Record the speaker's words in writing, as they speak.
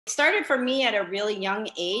It started for me at a really young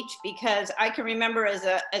age because I can remember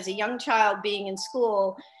as a young child being in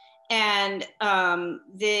school, and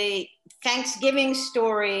the Thanksgiving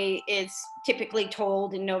story is typically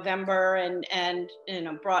told in November and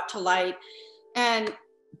brought to light. And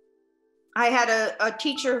I had a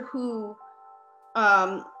teacher who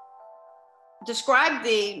described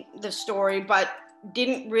the story, but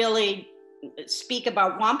didn't really speak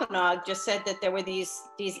about Wampanoag, just said that there were these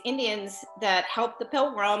Indians that helped the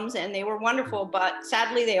Pilgrims and they were wonderful, but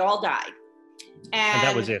sadly they all died. And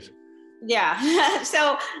that was it. Yeah.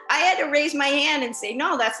 So I had to raise my hand and say,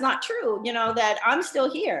 no, that's not true, that I'm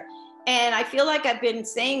still here. And I feel like I've been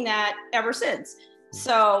saying that ever since.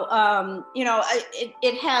 So,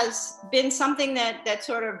 it has been something that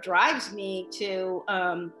sort of drives me to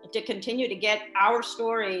continue to get our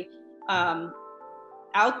story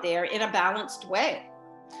out there in a balanced way.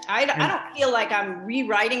 I don't feel like I'm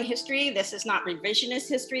rewriting history. This is not revisionist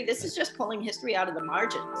history. This is just pulling history out of the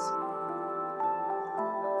margins.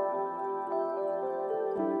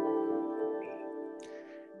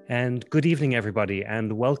 And good evening, everybody,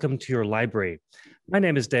 and welcome to your library. My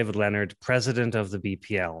name is David Leonard, president of the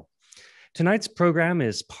BPL. Tonight's program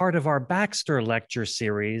is part of our Baxter lecture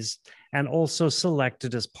series and also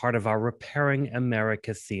selected as part of our Repairing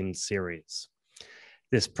America themed series.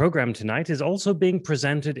 This program tonight is also being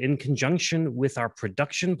presented in conjunction with our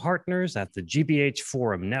production partners at the GBH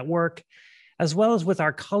Forum Network, as well as with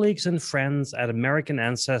our colleagues and friends at American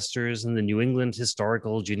Ancestors and the New England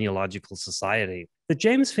Historical Genealogical Society. The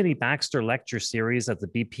James Finney Baxter Lecture Series at the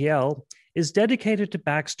BPL is dedicated to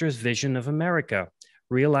Baxter's vision of America,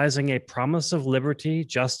 realizing a promise of liberty,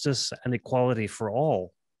 justice, and equality for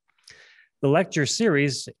all. The lecture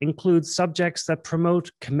series includes subjects that promote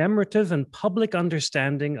commemorative and public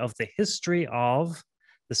understanding of the history of,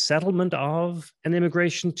 the settlement of, and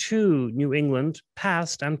immigration to New England,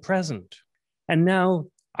 past and present. And now,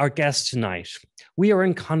 our guest tonight. We are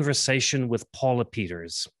in conversation with Paula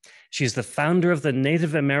Peters. She's the founder of the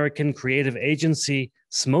Native American creative agency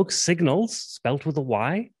Smoke Signals, spelt with a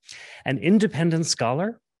Y, an independent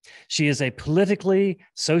scholar. She is a politically,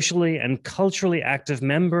 socially, and culturally active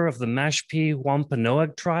member of the Mashpee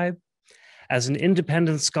Wampanoag Tribe. As an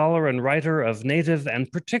independent scholar and writer of Native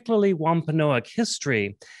and particularly Wampanoag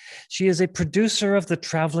history, she is a producer of the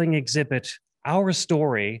traveling exhibit, Our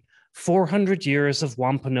Story, 400 Years of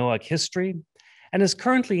Wampanoag History, and is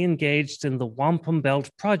currently engaged in the Wampum Belt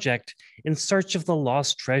Project in search of the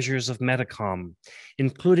lost treasures of Metacom,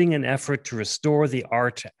 including an effort to restore the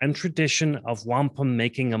art and tradition of wampum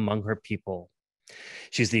making among her people.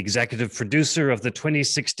 She's the executive producer of the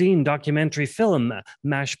 2016 documentary film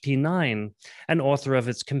Mashpee 9, and author of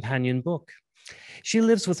its companion book. She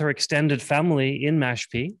lives with her extended family in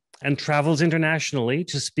Mashpee and travels internationally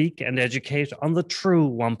to speak and educate on the true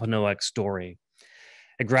Wampanoag story.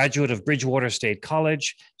 A graduate of Bridgewater State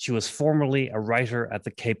College, she was formerly a writer at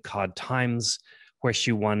the Cape Cod Times, where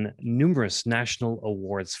she won numerous national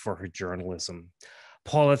awards for her journalism.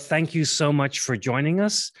 Paula, thank you so much for joining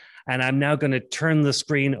us. And I'm now going to turn the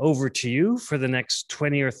screen over to you for the next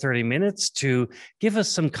 20 or 30 minutes to give us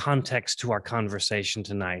some context to our conversation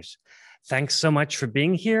tonight. Thanks so much for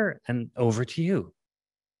being here, and over to you.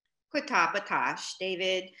 Kwatapatash,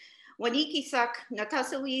 David. Wanikisak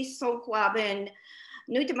natasawi sonkwabin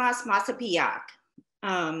nutamas masapiyak.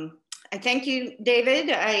 I thank you,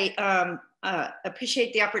 David. I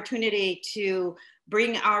appreciate the opportunity to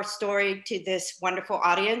bring our story to this wonderful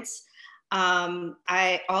audience.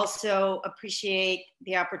 I also appreciate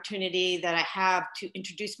the opportunity that I have to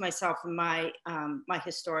introduce myself in my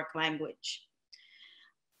historic language.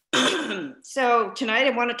 So tonight I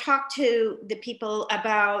want to talk to the people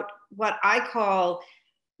about what I call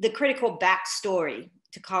the critical backstory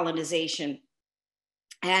to colonization.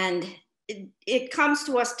 And it comes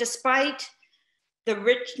to us despite the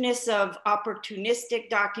richness of opportunistic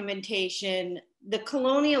documentation. The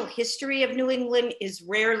colonial history of New England is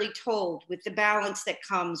rarely told with the balance that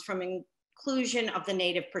comes from inclusion of the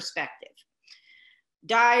Native perspective.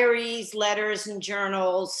 Diaries, letters, and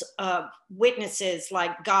journals of witnesses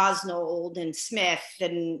like Gosnold and Smith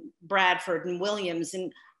and Bradford and Williams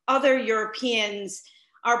and other Europeans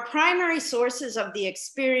are primary sources of the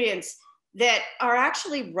experience that are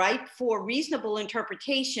actually ripe for reasonable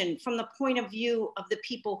interpretation from the point of view of the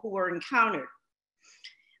people who were encountered.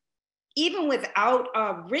 Even without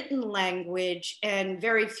a written language and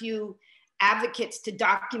very few advocates to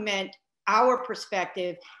document our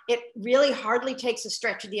perspective, it really hardly takes a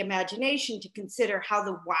stretch of the imagination to consider how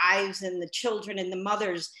the wives and the children and the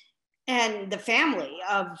mothers and the family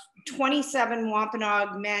of 27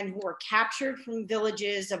 Wampanoag men who were captured from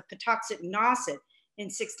villages of Patuxet and Nauset in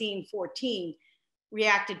 1614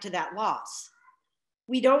 reacted to that loss.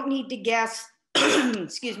 We don't need to guess,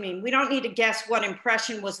 excuse me, we don't need to guess what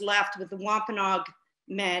impression was left with the Wampanoag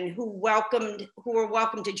men who were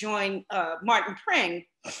welcomed to join Martin Pring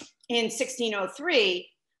in 1603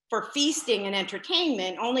 for feasting and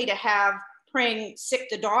entertainment, only to have Pring sick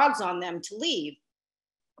the dogs on them to leave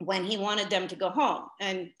when he wanted them to go home.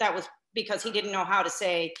 And that was because he didn't know how to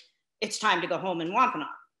say, it's time to go home in Wampanoag.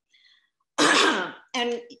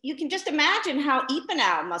 And you can just imagine how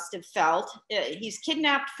Ipanau must have felt. He's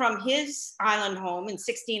kidnapped from his island home in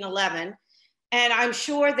 1611. And I'm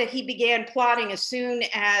sure that he began plotting as soon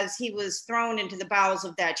as he was thrown into the bowels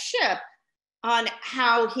of that ship on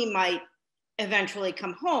how he might eventually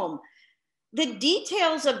come home. The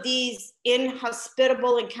details of these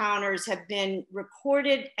inhospitable encounters have been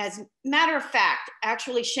recorded as matter of fact,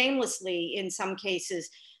 actually shamelessly in some cases,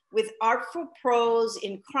 with artful prose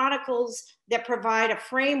in chronicles that provide a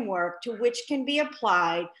framework to which can be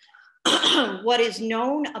applied what is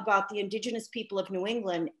known about the indigenous people of New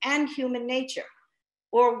England and human nature.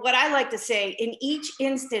 Or what I like to say, in each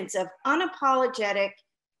instance of unapologetic,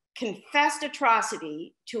 confessed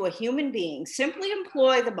atrocity to a human being, simply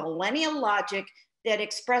employ the millennial logic that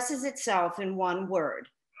expresses itself in one word: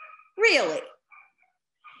 really.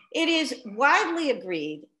 It is widely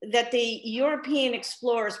agreed that the European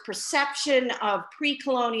explorers' perception of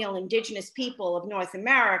pre-colonial indigenous people of North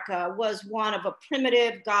America was one of a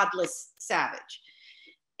primitive, godless savage.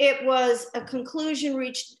 It was a conclusion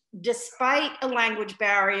reached despite a language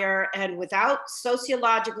barrier and without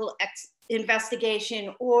sociological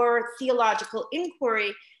investigation or theological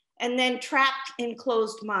inquiry, and then trapped in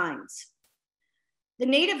closed minds. The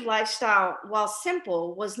native lifestyle, while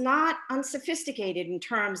simple, was not unsophisticated in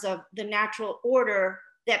terms of the natural order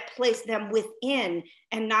that placed them within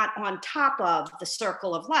and not on top of the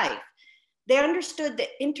circle of life. They understood the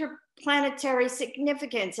interplanetary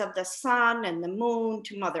significance of the sun and the moon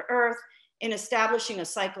to Mother Earth in establishing a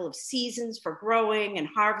cycle of seasons for growing and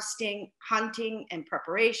harvesting, hunting and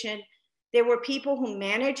preparation. They were people who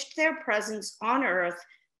managed their presence on Earth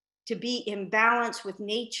to be in balance with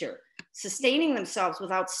nature, sustaining themselves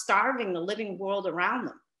without starving the living world around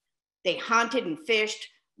them. They hunted and fished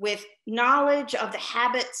with knowledge of the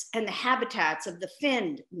habits and the habitats of the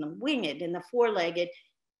finned and the winged and the four-legged,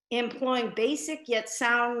 employing basic yet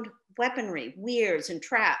sound weaponry, weirs and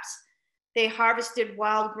traps. They harvested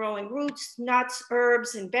wild growing roots, nuts,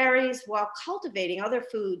 herbs, and berries while cultivating other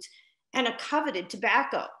foods and a coveted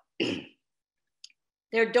tobacco.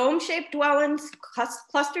 Their dome-shaped dwellings,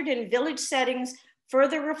 clustered in village settings,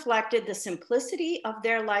 further reflected the simplicity of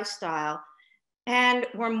their lifestyle and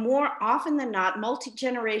were more often than not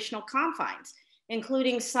multi-generational confines,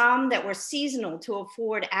 including some that were seasonal to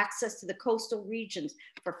afford access to the coastal regions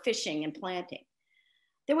for fishing and planting.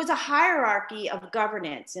 There was a hierarchy of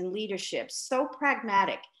governance and leadership so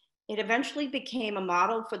pragmatic, it eventually became a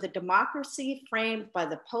model for the democracy framed by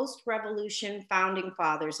the post-revolution founding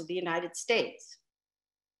fathers of the United States.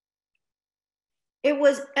 It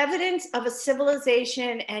was evidence of a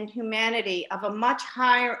civilization and humanity of a much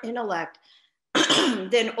higher intellect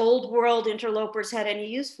than old world interlopers had any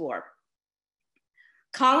use for.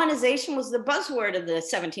 Colonization was the buzzword of the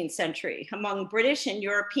 17th century among British and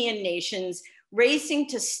European nations racing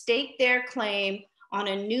to stake their claim on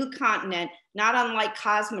a new continent, not unlike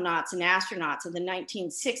cosmonauts and astronauts of the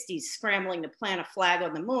 1960s scrambling to plant a flag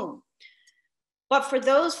on the moon. But for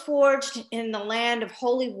those forged in the land of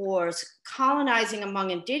holy wars, colonizing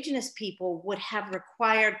among indigenous people would have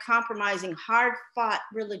required compromising hard-fought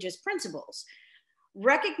religious principles.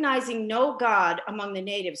 Recognizing no God among the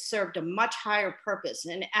natives served a much higher purpose,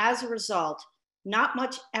 and as a result, not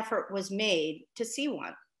much effort was made to see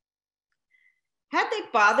one. Had they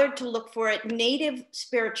bothered to look for it, native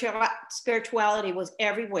spirituality was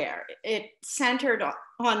everywhere. It centered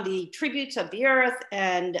on the tributes of the earth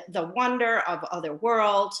and the wonder of other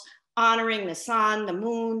worlds, honoring the sun, the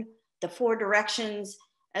moon, the four directions,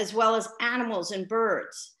 as well as animals and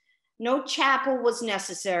birds. No chapel was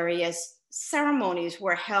necessary, as ceremonies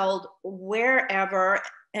were held wherever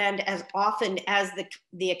and as often as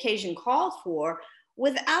the occasion called for,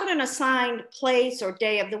 without an assigned place or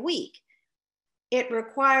day of the week. It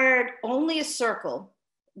required only a circle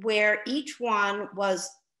where each one was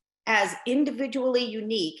as individually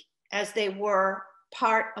unique as they were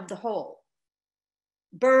part of the whole.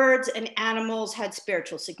 Birds and animals had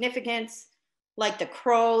spiritual significance, like the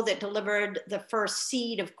crow that delivered the first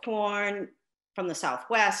seed of corn from the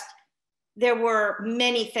Southwest. There were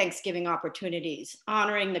many Thanksgiving opportunities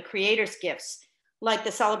honoring the Creator's gifts, like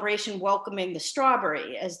the celebration welcoming the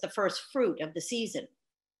strawberry as the first fruit of the season.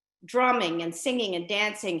 drumming and singing and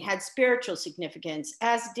dancing had spiritual significance,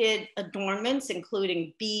 as did adornments,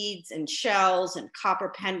 including beads and shells and copper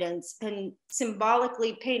pendants and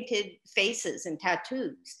symbolically painted faces and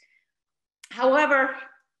tattoos. However,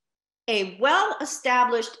 a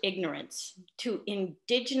well-established ignorance to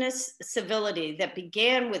indigenous civility that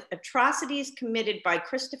began with atrocities committed by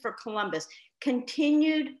Christopher Columbus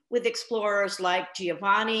continued with explorers like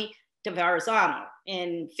Giovanni da Verrazzano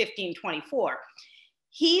in 1524.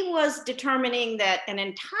 He was determining that an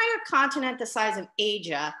entire continent the size of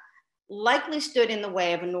Asia likely stood in the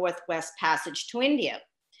way of a northwest passage to India.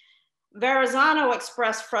 Verrazzano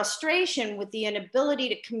expressed frustration with the inability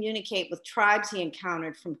to communicate with tribes he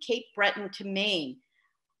encountered from Cape Breton to Maine,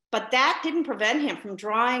 but that didn't prevent him from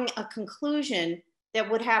drawing a conclusion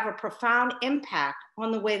that would have a profound impact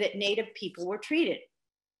on the way that Native people were treated.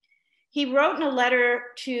 He wrote in a letter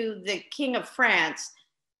to the King of France,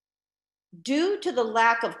 "Due to the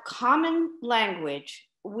lack of common language,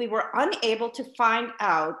 we were unable to find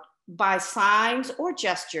out by signs or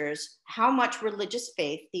gestures how much religious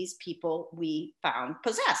faith these people we found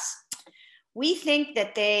possess. We think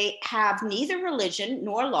that they have neither religion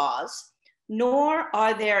nor laws, nor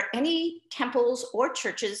are there any temples or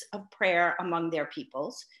churches of prayer among their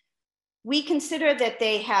peoples. We consider that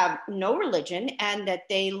they have no religion and that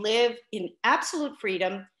they live in absolute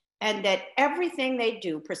freedom and that everything they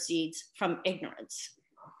do proceeds from ignorance."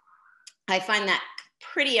 I find that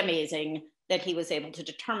pretty amazing that he was able to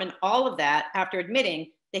determine all of that after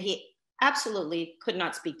admitting that he absolutely could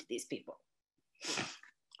not speak to these people.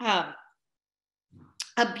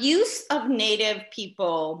 Abuse of Native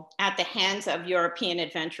people at the hands of European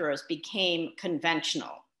adventurers became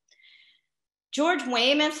conventional. George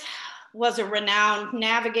Weymouth was a renowned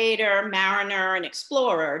navigator, mariner, and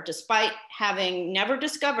explorer, despite having never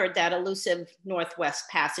discovered that elusive Northwest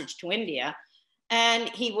passage to India. And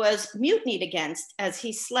he was mutinied against as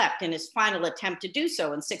he slept in his final attempt to do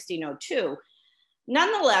so in 1602.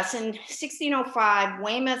 Nonetheless, in 1605,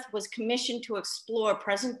 Weymouth was commissioned to explore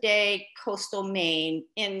present-day coastal Maine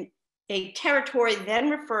in a territory then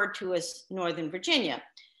referred to as Northern Virginia,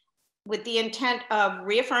 with the intent of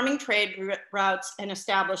reaffirming trade routes and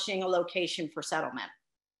establishing a location for settlement.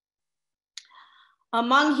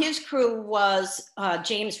 Among his crew was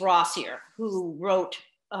James Rossier, who wrote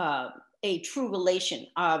a true relation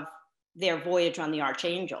of their voyage on the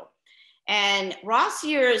Archangel. And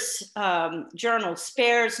Rossier's journal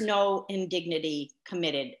spares no indignity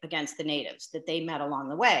committed against the natives that they met along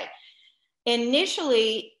the way.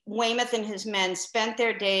 Initially, Weymouth and his men spent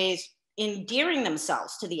their days endearing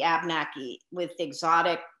themselves to the Abenaki with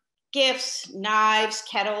exotic gifts, knives,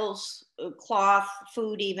 kettles, cloth,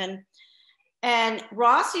 food even. And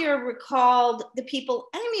Rossier recalled the people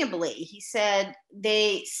amiably. He said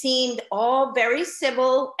they seemed all very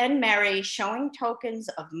civil and merry, showing tokens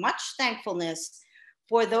of much thankfulness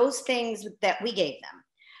for those things that we gave them.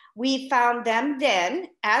 We found them then,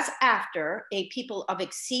 as after, a people of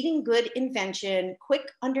exceeding good invention,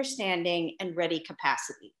 quick understanding, and ready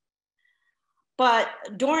capacity. But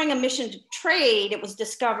during a mission to trade, it was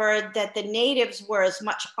discovered that the natives were as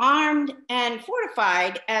much armed and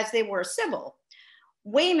fortified as they were civil.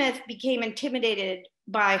 Weymouth became intimidated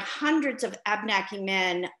by hundreds of Abenaki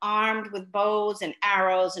men armed with bows and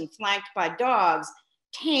arrows and flanked by dogs,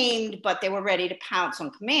 tamed, but they were ready to pounce on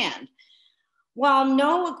command. While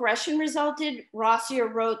no aggression resulted, Rossier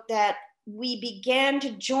wrote that we began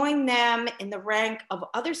to join them in the rank of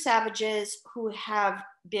other savages who have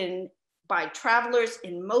been by travelers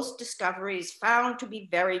in most discoveries found to be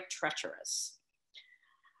very treacherous.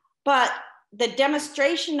 But the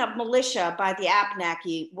demonstration of militia by the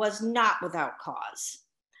Abenaki was not without cause.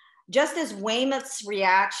 Just as Weymouth's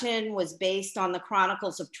reaction was based on the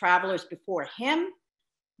chronicles of travelers before him,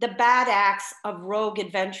 the bad acts of rogue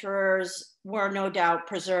adventurers were no doubt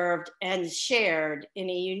preserved and shared in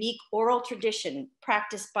a unique oral tradition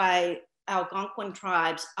practiced by Algonquin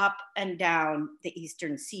tribes up and down the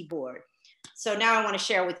eastern seaboard. So now I want to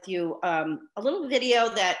share with you a little video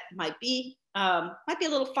that might be a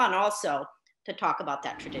little fun also to talk about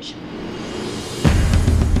that tradition.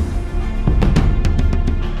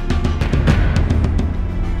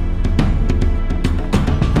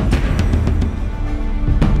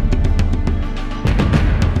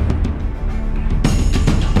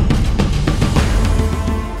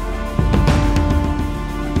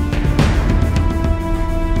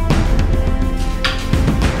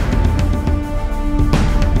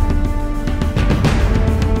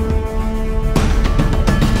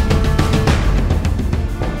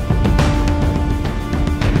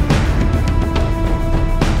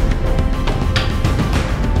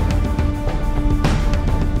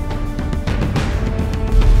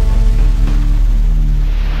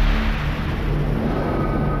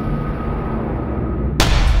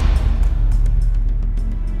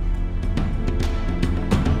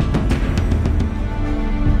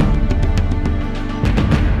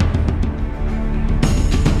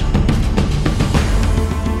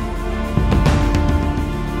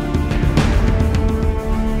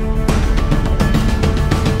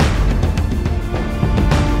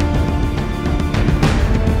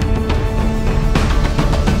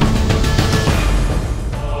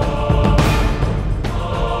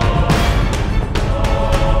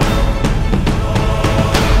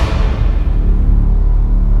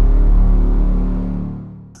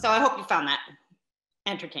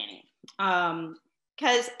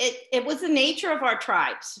 because it was the nature of our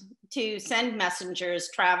tribes to send messengers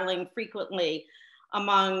traveling frequently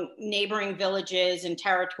among neighboring villages and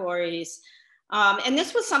territories. And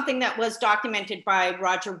this was something that was documented by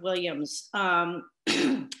Roger Williams.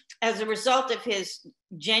 As a result of his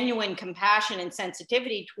genuine compassion and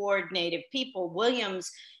sensitivity toward Native people,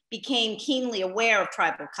 Williams became keenly aware of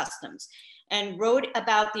tribal customs and wrote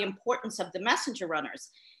about the importance of the messenger runners.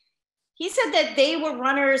 He said that they were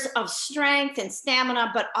runners of strength and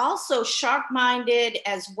stamina, but also sharp-minded,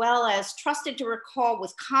 as well as trusted to recall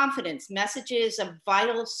with confidence messages of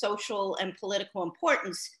vital social and political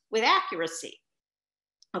importance with accuracy.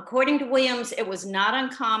 According to Williams, it was not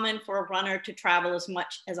uncommon for a runner to travel as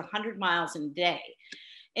much as 100 miles in a day,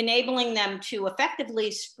 enabling them to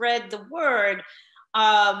effectively spread the word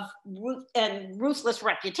of ruthless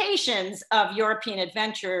reputations of European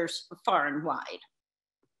adventurers far and wide.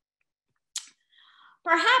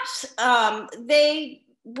 Perhaps they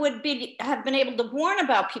would have been able to warn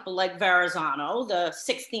about people like Verrazano, the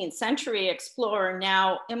 16th century explorer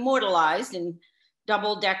now immortalized in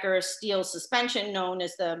double-decker steel suspension known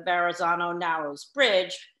as the Verrazano Narrows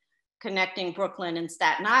Bridge, connecting Brooklyn and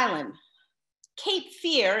Staten Island. Cape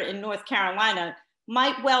Fear in North Carolina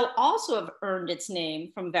might well also have earned its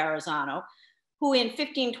name from Verrazano, who in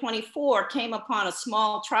 1524 came upon a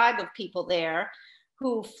small tribe of people there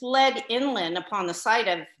who fled inland upon the site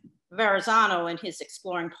of Verrazano and his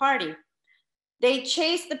exploring party. They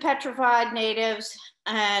chased the petrified natives,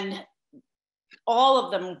 and all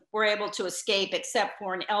of them were able to escape except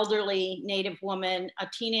for an elderly native woman, a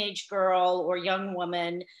teenage girl or young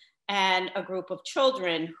woman, and a group of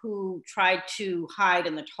children who tried to hide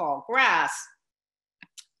in the tall grass.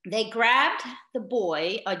 They grabbed the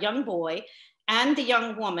boy, a young boy, and the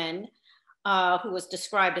young woman, who was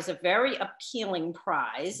described as a very appealing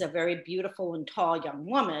prize, a very beautiful and tall young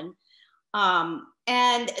woman.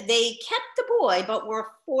 And they kept the boy, but were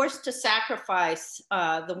forced to sacrifice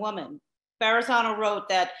the woman. Verrazano wrote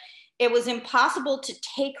that it was impossible to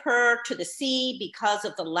take her to the sea because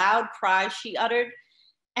of the loud cries she uttered.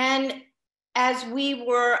 And as we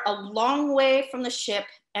were a long way from the ship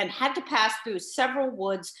and had to pass through several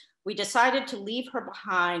woods, we decided to leave her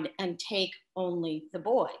behind and take only the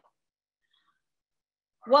boy.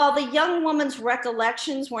 While the young woman's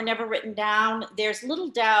recollections were never written down, there's little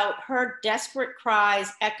doubt her desperate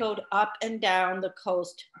cries echoed up and down the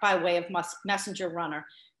coast by way of messenger runner,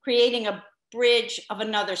 creating a bridge of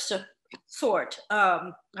another sort,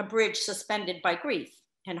 a bridge suspended by grief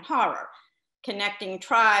and horror, connecting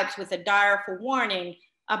tribes with a direful warning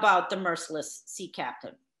about the merciless sea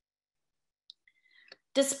captain.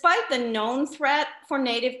 Despite the known threat for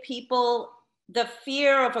Native people, the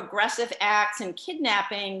fear of aggressive acts and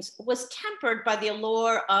kidnappings was tempered by the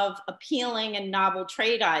allure of appealing and novel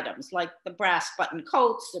trade items like the brass button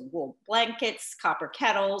coats, the wool blankets, copper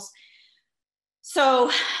kettles.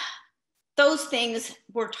 So those things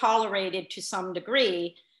were tolerated to some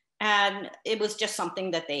degree, and it was just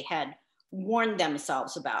something that they had warned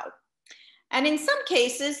themselves about. And in some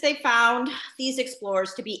cases, they found these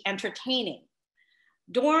explorers to be entertaining.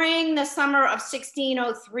 During the summer of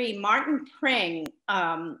 1603, Martin Pring,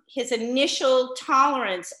 his initial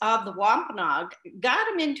tolerance of the Wampanoag got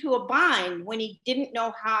him into a bind when he didn't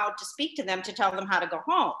know how to speak to them to tell them how to go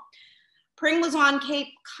home. Pring was on Cape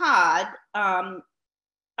Cod,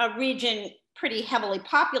 a region pretty heavily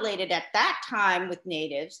populated at that time with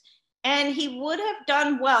natives, and he would have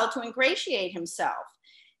done well to ingratiate himself.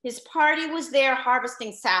 His party was there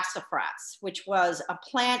harvesting sassafras, which was a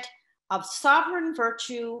plant of sovereign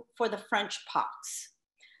virtue for the French pox.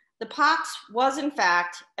 The pox was, in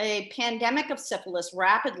fact, a pandemic of syphilis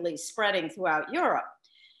rapidly spreading throughout Europe,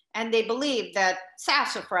 and they believed that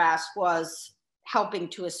sassafras was helping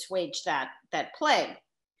to assuage that plague.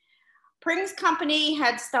 Pring's company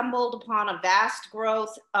had stumbled upon a vast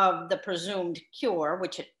growth of the presumed cure,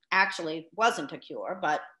 which it actually wasn't a cure,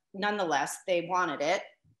 but nonetheless, they wanted it.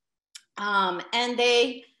 And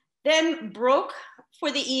they then broke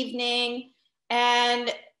for the evening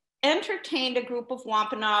and entertained a group of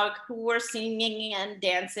Wampanoag who were singing and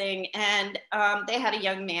dancing, and they had a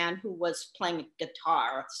young man who was playing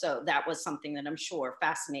guitar, so that was something that I'm sure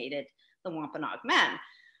fascinated the Wampanoag men.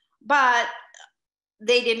 But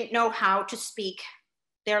they didn't know how to speak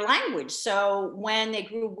their language, so when they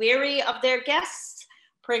grew weary of their guests,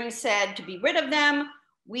 Pring said to be rid of them,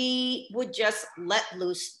 we would just let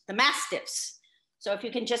loose the mastiffs. So if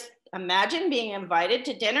you can just imagine being invited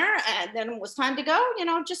to dinner and then it was time to go,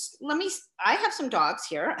 just I have some dogs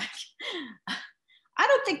here. I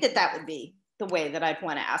don't think that would be the way that I'd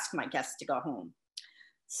want to ask my guests to go home.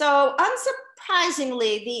 So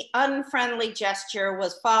unsurprisingly, the unfriendly gesture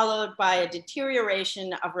was followed by a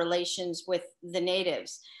deterioration of relations with the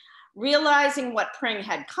natives. Realizing what Pring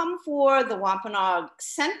had come for, the Wampanoag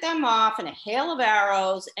sent them off in a hail of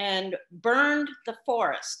arrows and burned the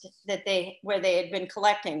forest where they had been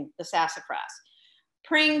collecting the sassafras.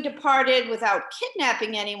 Pring departed without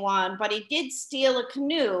kidnapping anyone, but he did steal a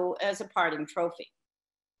canoe as a parting trophy.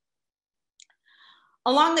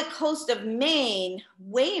 Along the coast of Maine,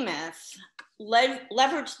 Weymouth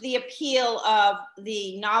leveraged the appeal of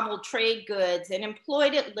the novel trade goods and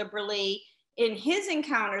employed it liberally in his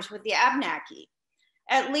encounters with the Abenaki,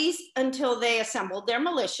 at least until they assembled their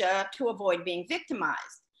militia to avoid being victimized.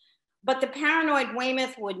 But the paranoid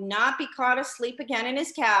Weymouth would not be caught asleep again in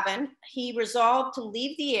his cabin. He resolved to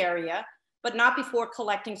leave the area, but not before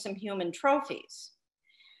collecting some human trophies.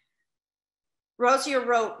 Rosier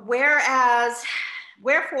wrote,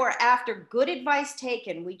 wherefore, after good advice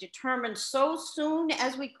taken, we determined so soon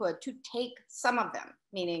as we could to take some of them,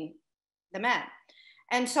 meaning the men.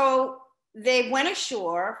 And so they went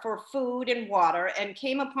ashore for food and water and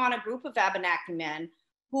came upon a group of Abenaki men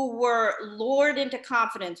who were lured into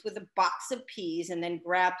confidence with a box of peas and then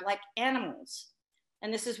grabbed like animals.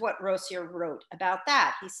 And this is what Rosier wrote about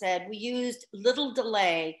that. He said, we used little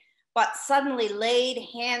delay, but suddenly laid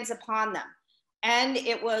hands upon them. And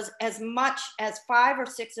it was as much as 5 or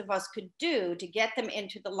 6 of us could do to get them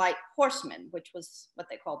into the light horseman, which was what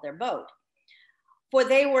they called their boat. For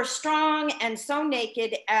they were strong and so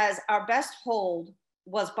naked as our best hold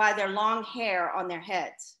was by their long hair on their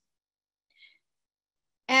heads.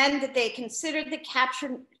 And that they considered the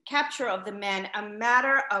capture of the men a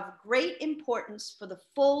matter of great importance for the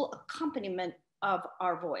full accompaniment of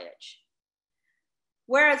our voyage.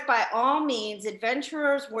 Whereas by all means,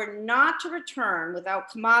 adventurers were not to return without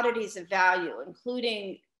commodities of value,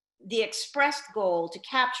 including the expressed goal to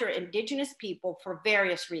capture indigenous people for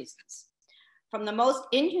various reasons. From the most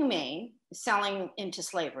inhumane, selling into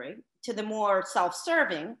slavery, to the more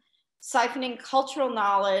self-serving, siphoning cultural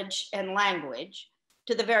knowledge and language,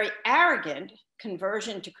 to the very arrogant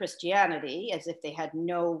conversion to Christianity, as if they had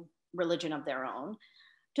no religion of their own,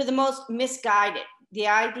 to the most misguided, the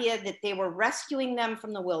idea that they were rescuing them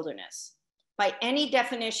from the wilderness. By any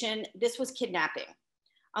definition, this was kidnapping.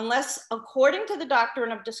 Unless, according to the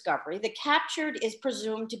doctrine of discovery, the captured is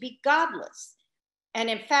presumed to be godless. And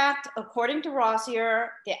in fact, according to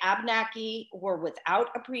Rosier, the Abenaki were without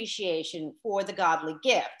appreciation for the godly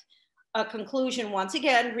gift, a conclusion once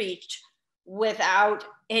again reached without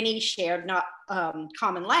any shared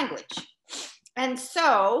common language. And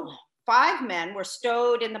so 5 men were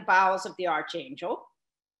stowed in the bowels of the Archangel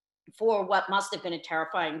for what must have been a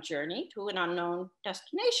terrifying journey to an unknown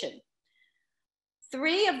destination.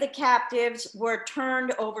 3 of the captives were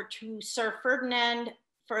turned over to Sir Fernando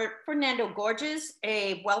Gorges,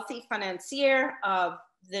 a wealthy financier of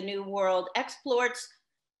the New World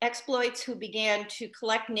exploits who began to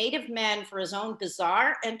collect native men for his own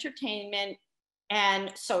bizarre entertainment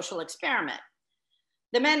and social experiment.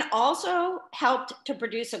 The men also helped to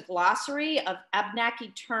produce a glossary of Abenaki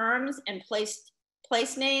terms and place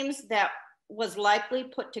names that was likely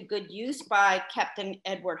put to good use by Captain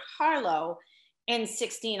Edward Harlow in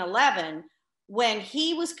 1611, when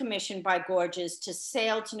he was commissioned by Gorges to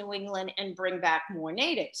sail to New England and bring back more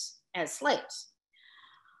natives as slaves.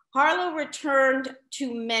 Harlow returned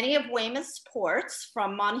to many of Weymouth's ports,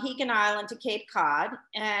 from Monhegan Island to Cape Cod,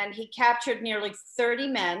 and he captured nearly 30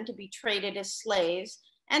 men to be traded as slaves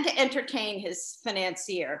and to entertain his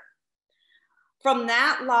financier. From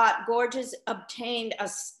that lot, Gorges obtained a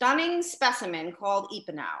stunning specimen called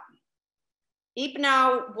Epinow.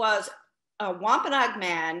 Epinow was a Wampanoag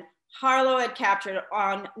man Harlow had captured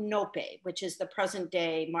on Nope, which is the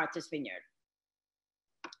present-day Martha's Vineyard.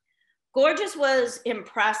 Gorges was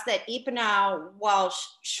impressed that Epinow, while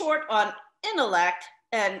short on intellect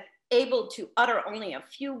and able to utter only a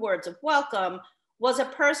few words of welcome, was a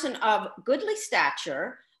person of goodly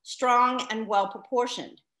stature, strong and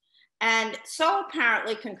well-proportioned. And so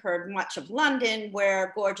apparently concurred much of London,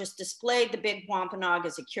 where Gorges displayed the big Wampanoag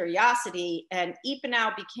as a curiosity, and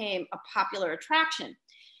Epinow became a popular attraction.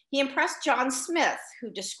 He impressed John Smith, who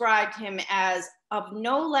described him as of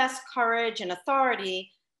no less courage and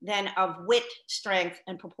authority than of wit, strength,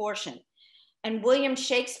 and proportion. And William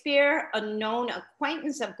Shakespeare, a known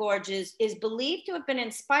acquaintance of Gorges, is believed to have been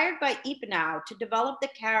inspired by Epinow to develop the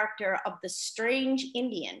character of the strange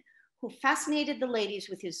Indian who fascinated the ladies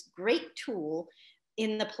with his great tool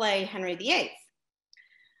in the play Henry VIII.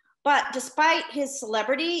 But despite his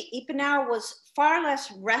celebrity, Epinow was far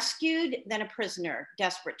less rescued than a prisoner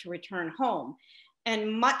desperate to return home.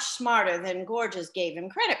 and much smarter than Gorges gave him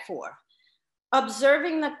credit for.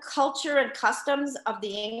 Observing the culture and customs of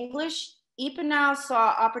the English, Ipanau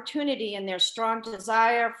saw opportunity in their strong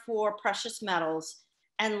desire for precious metals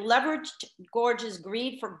and leveraged Gorges'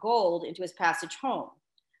 greed for gold into his passage home.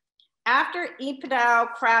 After Ipanau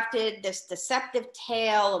crafted this deceptive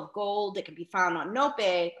tale of gold that could be found on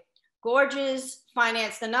Nope, Gorges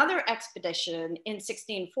financed another expedition in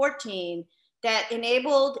 1614 that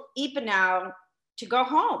enabled Ipanau to go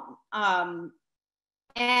home.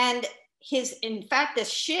 And in fact, the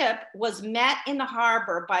ship was met in the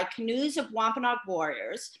harbor by canoes of Wampanoag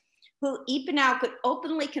warriors who Ipanau could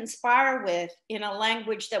openly conspire with in a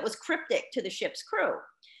language that was cryptic to the ship's crew.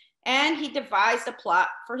 And he devised a plot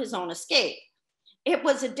for his own escape. It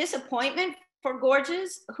was a disappointment for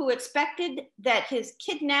Gorges, who expected that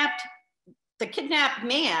the kidnapped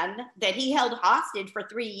man that he held hostage for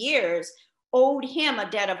 3 years owed him a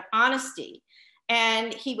debt of honesty.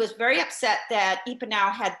 And he was very upset that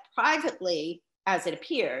Ipanau had privately, as it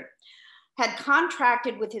appeared, had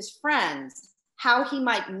contracted with his friends how he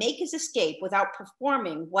might make his escape without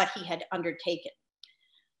performing what he had undertaken.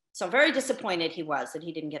 So very disappointed he was that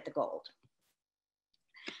he didn't get the gold.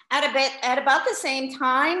 At about the same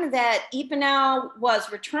time that Ipanau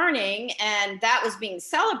was returning and that was being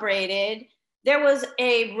celebrated, there was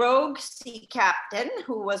a rogue sea captain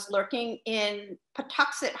who was lurking in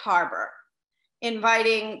Patuxet Harbor,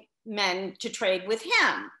 inviting men to trade with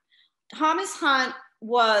him. Thomas Hunt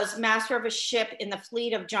was master of a ship in the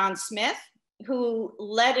fleet of John Smith, who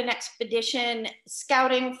led an expedition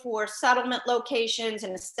scouting for settlement locations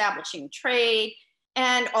and establishing trade,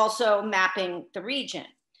 and also mapping the region.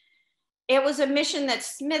 It was a mission that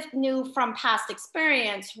Smith knew from past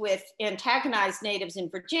experience with antagonized natives in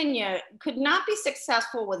Virginia could not be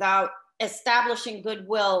successful without establishing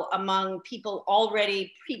goodwill among people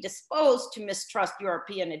already predisposed to mistrust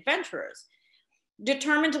European adventurers.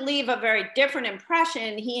 Determined to leave a very different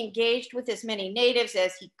impression, he engaged with as many natives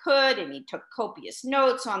as he could, and he took copious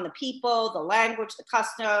notes on the people, the language, the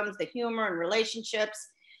customs, the humor, and relationships.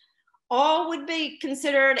 All would be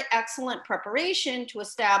considered excellent preparation to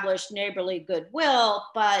establish neighborly goodwill,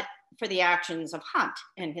 but for the actions of Hunt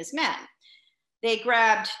and his men. They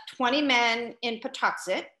grabbed 20 men in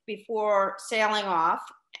Patuxet before sailing off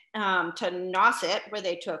to Nauset, where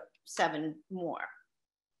they took 7 more.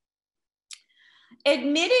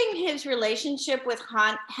 Admitting his relationship with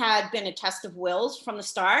Hunt had been a test of wills from the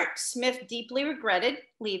start, Smith deeply regretted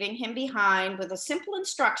leaving him behind with a simple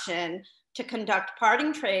instruction to conduct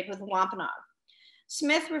parting trade with Wampanoag.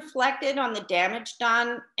 Smith reflected on the damage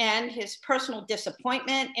done and his personal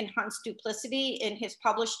disappointment in Hunt's duplicity in his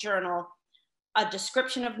published journal, A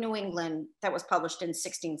Description of New England, that was published in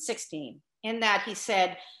 1616. In that he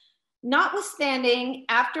said, "Notwithstanding,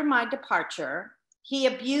 after my departure, he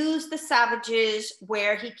abused the savages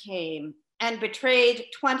where he came and betrayed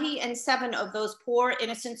 27 of those poor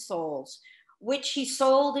innocent souls, which he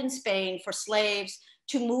sold in Spain for slaves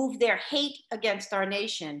to move their hate against our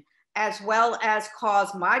nation, as well as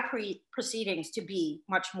cause my proceedings to be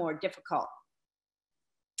much more difficult."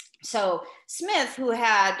 So Smith, who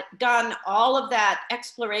had done all of that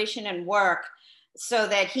exploration and work so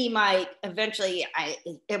that he might eventually,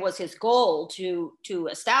 it was his goal to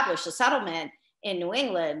establish a settlement in New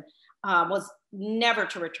England, was never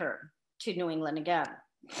to return to New England again.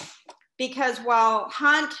 Because while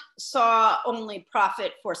Hunt saw only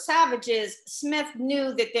profit for savages, Smith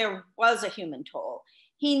knew that there was a human toll.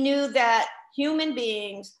 He knew that human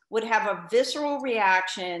beings would have a visceral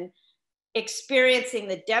reaction experiencing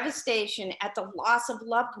the devastation at the loss of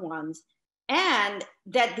loved ones, and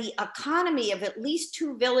that the economy of at least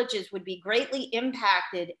 2 villages would be greatly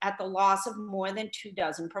impacted at the loss of more than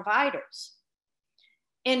 24 providers.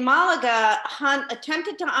 In Malaga, Hunt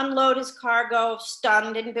attempted to unload his cargo of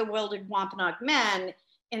stunned and bewildered Wampanoag men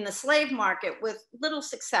in the slave market with little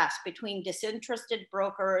success between disinterested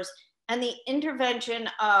brokers and the intervention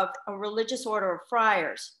of a religious order of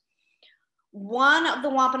friars. One of the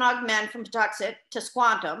Wampanoag men from Patuxet to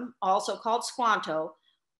Squantum, also called Squanto,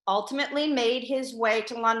 ultimately made his way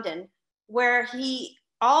to London, where he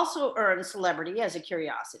also earned celebrity as a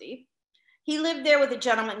curiosity. He lived there with a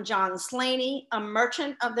gentleman, John Slaney, a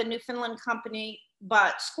merchant of the Newfoundland Company,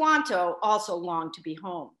 but Squanto also longed to be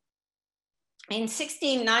home. In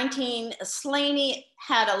 1619, Slaney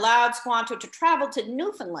had allowed Squanto to travel to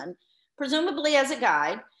Newfoundland, presumably as a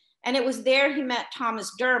guide, and it was there he met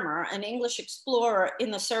Thomas Dermer, an English explorer in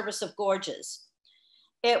the service of Gorges.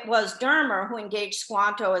 It was Dermer who engaged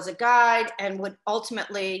Squanto as a guide and would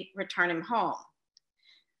ultimately return him home.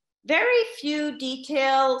 Very few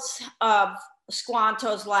details of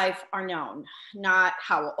Squanto's life are known, not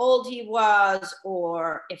how old he was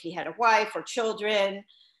or if he had a wife or children.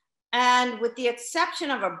 And with the exception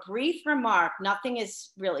of a brief remark, nothing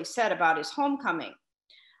is really said about his homecoming.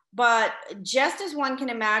 But just as one can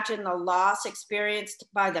imagine the loss experienced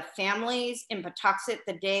by the families in Patuxet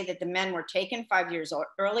the day that the men were taken 5 years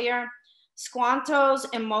earlier, Squanto's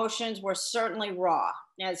emotions were certainly raw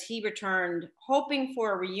as he returned, hoping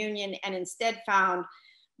for a reunion, and instead found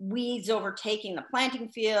weeds overtaking the planting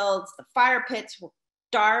fields. The fire pits were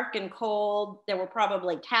dark and cold. There were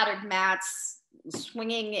probably tattered mats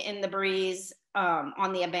swinging in the breeze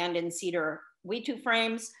on the abandoned cedar wetu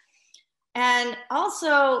frames. And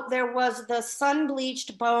also there was the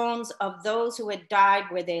sun-bleached bones of those who had died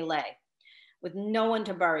where they lay, with no one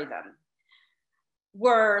to bury them.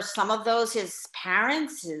 Were some of those his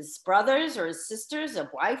parents, his brothers, or his sisters, a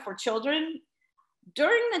wife or children?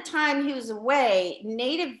 During the time he was away,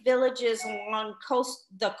 native villages along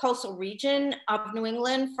the coastal region of New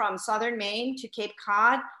England, from southern Maine to Cape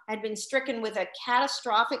Cod, had been stricken with a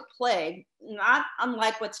catastrophic plague, not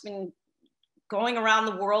unlike what's been going around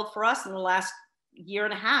the world for us in the last year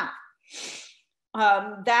and a half.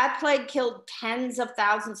 That plague killed tens of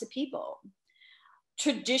thousands of people.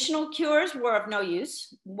 Traditional cures were of no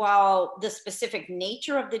use. While the specific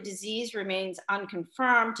nature of the disease remains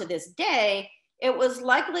unconfirmed to this day, it was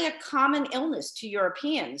likely a common illness to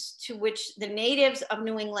Europeans, to which the natives of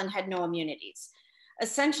New England had no immunities.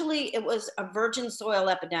 Essentially, it was a virgin soil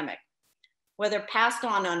epidemic. Whether passed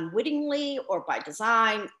on unwittingly or by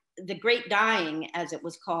design, the Great Dying, as it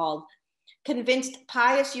was called, convinced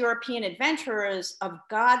pious European adventurers of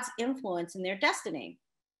God's influence in their destiny.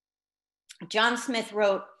 John Smith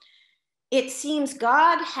wrote, "It seems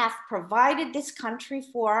God hath provided this country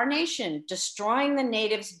for our nation, destroying the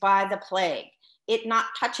natives by the plague, it not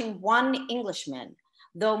touching one Englishman,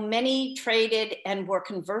 though many traded and were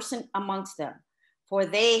conversant amongst them. For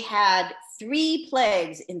they had 3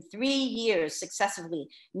 plagues in 3 years successively,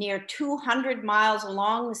 near 200 miles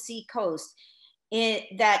along the sea coast,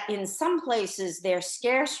 that in some places there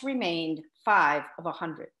scarce remained 5 of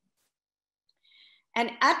 100.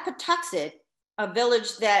 And at Patuxet, a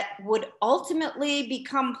village that would ultimately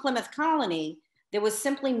become Plymouth Colony, there was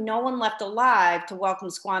simply no one left alive to welcome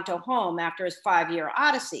Squanto home after his 5-year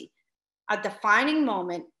odyssey. A defining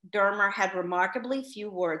moment, Dermer had remarkably few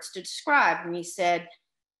words to describe, and he said,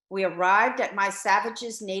 'We arrived at my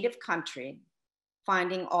savage's native country,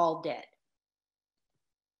 finding all dead.'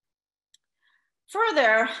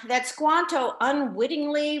 Further, that Squanto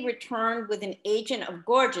unwittingly returned with an agent of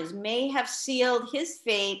Gorges may have sealed his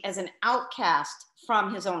fate as an outcast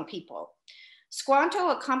from his own people. Squanto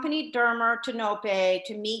accompanied Dermer to Nope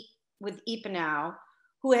to meet with Ipanow,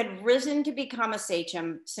 who had risen to become a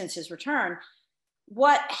sachem since his return.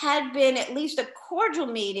 What had been at least a cordial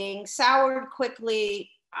meeting soured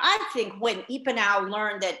quickly, I think, when Ipanow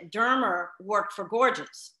learned that Dermer worked for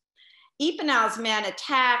Gorges. Ipanow's men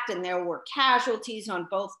attacked, and there were casualties on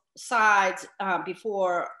both sides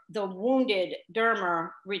before the wounded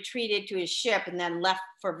Dermer retreated to his ship and then left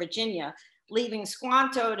for Virginia, leaving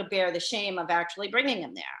Squanto to bear the shame of actually bringing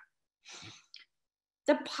him there.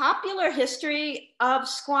 The popular history of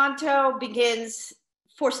Squanto begins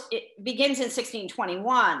in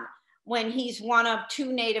 1621, when he's one of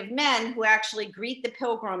 2 native men who actually greet the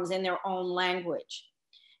Pilgrims in their own language.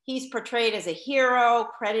 He's portrayed as a hero,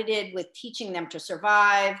 credited with teaching them to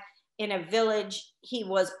survive in a village he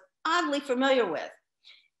was oddly familiar with.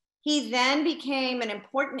 He then became an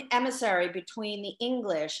important emissary between the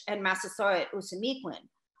English and Massasoit Usamequin,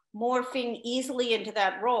 morphing easily into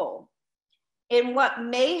that role. In what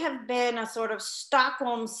may have been a sort of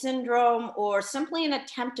Stockholm syndrome, or simply an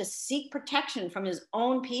attempt to seek protection from his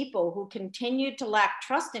own people who continued to lack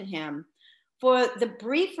trust in him, for the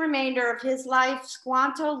brief remainder of his life,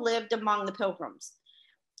 Squanto lived among the Pilgrims.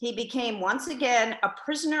 He became once again a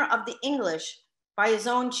prisoner of the English by his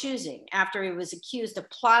own choosing after he was accused of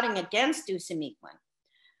plotting against Usamequin.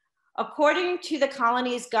 According to the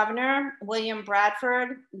colony's governor, William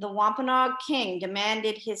Bradford, the Wampanoag king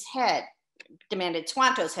demanded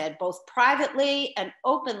Squanto's head, both privately and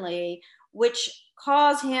openly, which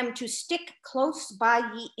caused him to stick close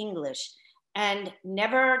by ye English, and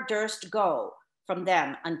never durst go from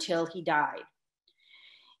them until he died.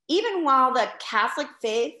 Even while the Catholic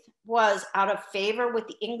faith was out of favor with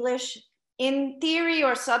the English, in theory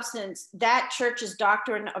or substance, that church's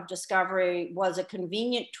doctrine of discovery was a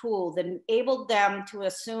convenient tool that enabled them to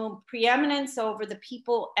assume preeminence over the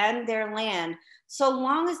people and their land, so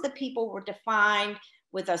long as the people were defined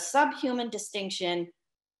with a subhuman distinction,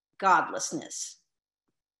 godlessness.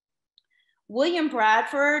 William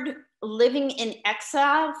Bradford, living in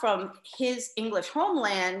exile from his English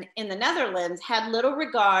homeland in the Netherlands, had little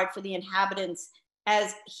regard for the inhabitants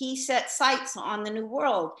as he set sights on the New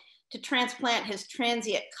World to transplant his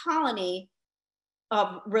transient colony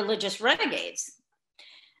of religious renegades.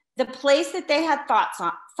 The place that they had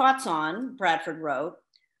thoughts on, Bradford wrote,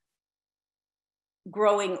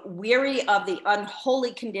 growing weary of the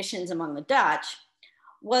unholy conditions among the Dutch,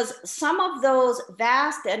 was some of those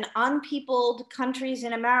vast and unpeopled countries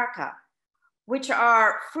in America, which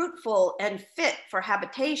are fruitful and fit for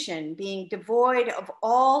habitation, being devoid of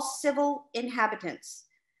all civil inhabitants,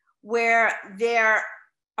 where there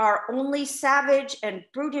are only savage and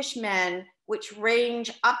brutish men which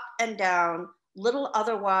range up and down, little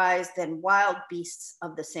otherwise than wild beasts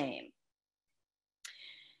of the same.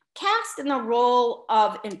 Cast in the role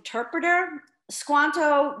of interpreter,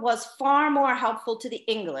 Squanto was far more helpful to the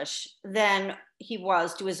English than he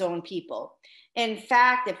was to his own people. In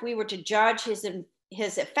fact, if we were to judge his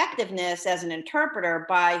effectiveness as an interpreter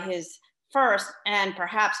by his first and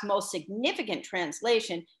perhaps most significant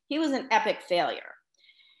translation, he was an epic failure.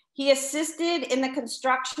 He assisted in the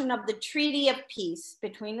construction of the Treaty of Peace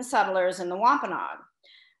between the settlers and the Wampanoag.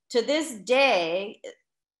 To this day,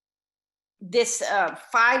 this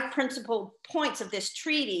 5 principal points of this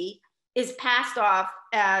treaty is passed off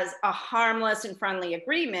as a harmless and friendly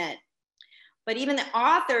agreement. But even the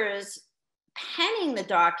authors penning the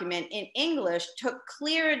document in English took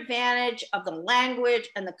clear advantage of the language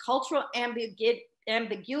and the cultural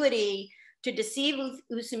ambiguity to deceive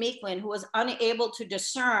Usamequin, who was unable to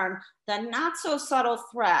discern the not so subtle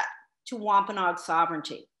threat to Wampanoag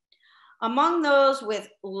sovereignty. Among those with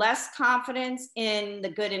less confidence in the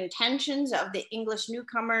good intentions of the English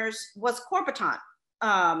newcomers was Corbitant,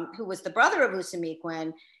 who was the brother of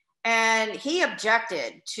Usamequin, and he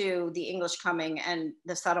objected to the English coming and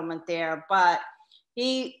the settlement there, but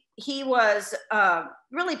he was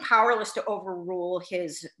really powerless to overrule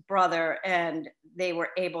his brother, and they were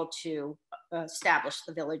able to establish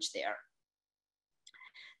the village there.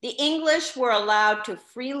 The English were allowed to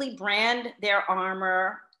freely brand their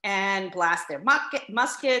armor and blast their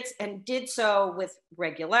muskets, and did so with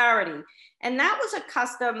regularity. And that was a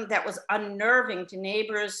custom that was unnerving to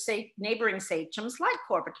neighboring sachems like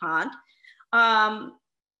Corbitant. And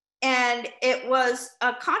it was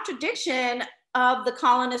a contradiction of the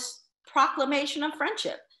colonists' proclamation of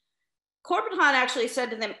friendship. Corbitant actually said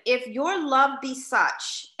to them, "If your love be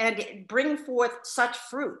such, and bring forth such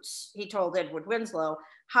fruits," he told Edward Winslow,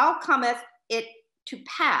 "how cometh it to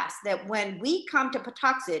pass that when we come to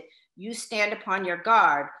Patuxet, you stand upon your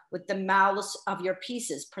guard with the malice of your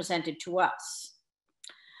pieces presented to us?"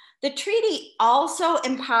 The treaty also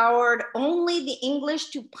empowered only the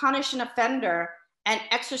English to punish an offender and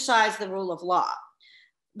exercise the rule of law.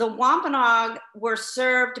 The Wampanoag were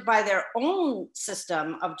served by their own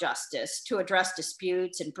system of justice to address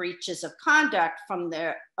disputes and breaches of conduct, from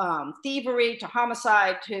their thievery to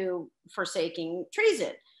homicide to forsaking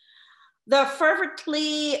treason. The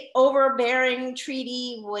fervently overbearing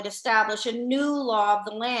treaty would establish a new law of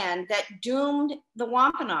the land that doomed the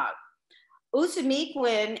Wampanoag.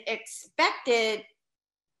 Usamequin expected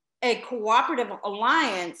a cooperative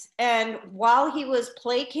alliance, and while he was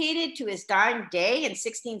placated to his dying day in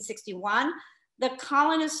 1661, the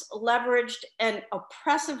colonists leveraged an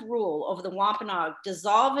oppressive rule over the Wampanoag,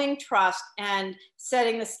 dissolving trust and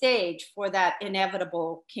setting the stage for that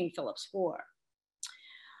inevitable King Philip's War.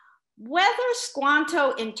 Whether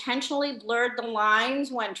Squanto intentionally blurred the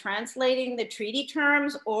lines when translating the treaty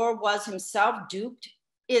terms or was himself duped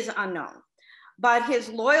is unknown. But his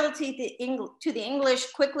loyalty to the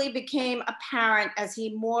English quickly became apparent as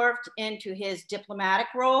he morphed into his diplomatic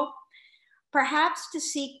role, perhaps to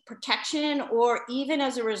seek protection or even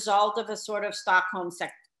as a result of a sort of Stockholm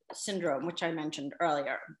syndrome, which I mentioned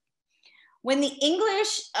earlier. When the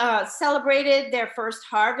English celebrated their first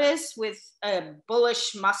harvest with a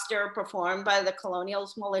bullish muster performed by the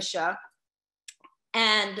colonials' militia,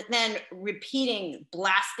 and then repeating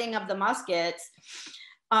blasting of the muskets,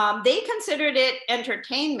 they considered it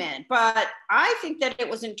entertainment, but I think that it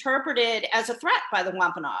was interpreted as a threat by the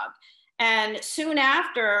Wampanoag. And soon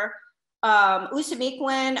after,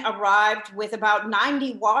 Usamequin arrived with about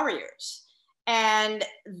 90 warriors. And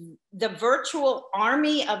the virtual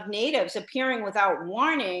army of natives appearing without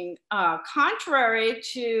warning, contrary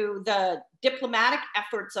to the diplomatic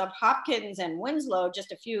efforts of Hopkins and Winslow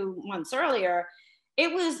just a few months earlier,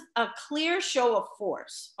 it was a clear show of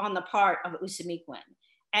force on the part of Usamequin.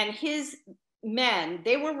 And his men,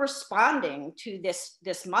 they were responding to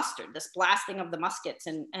this muster, this blasting of the muskets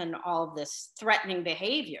and all of this threatening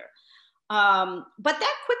behavior. But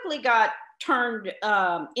that quickly got turned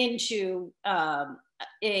into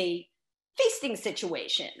a feasting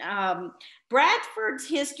situation. Bradford's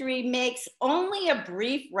history makes only a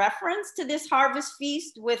brief reference to this harvest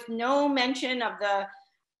feast with no mention of the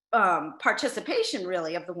participation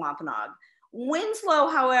really of the Wampanoag. Winslow,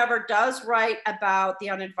 however, does write about the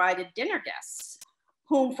uninvited dinner guests,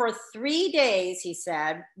 whom for 3 days, he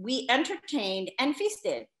said, we entertained and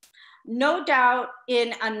feasted. No doubt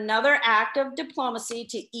in another act of diplomacy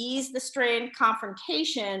to ease the strained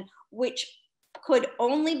confrontation, which could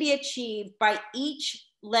only be achieved by each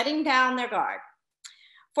letting down their guard.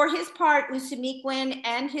 For his part, Usimiquin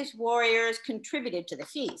and his warriors contributed to the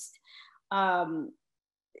feast.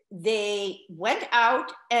 They went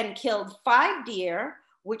out and killed 5 deer,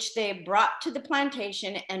 which they brought to the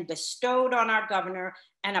plantation and bestowed on our governor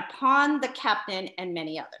and upon the captain and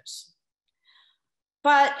many others.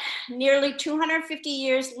 But nearly 250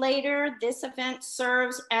 years later, this event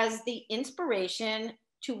serves as the inspiration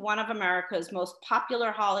to one of America's most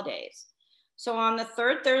popular holidays. So on the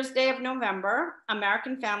 3rd Thursday of November,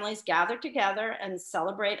 American families gather together and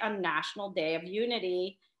celebrate a national day of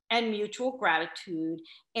unity and mutual gratitude,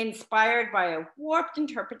 inspired by a warped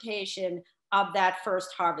interpretation of that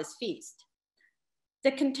first harvest feast.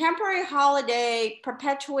 The contemporary holiday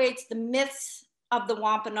perpetuates the myths of the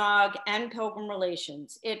Wampanoag and Pilgrim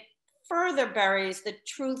relations. It further buries the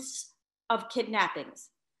truths of kidnappings,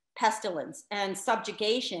 pestilence, and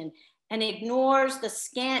subjugation, and ignores the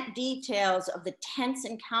scant details of the tense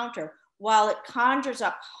encounter, while it conjures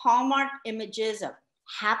up hallmark images of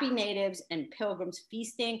happy natives and pilgrims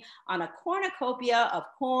feasting on a cornucopia of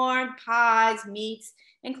corn, pies, meats,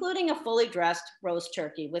 including a fully dressed roast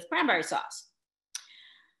turkey with cranberry sauce.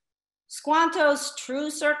 Squanto's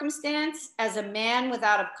true circumstance as a man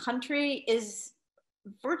without a country is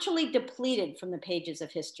virtually depleted from the pages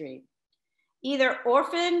of history. Either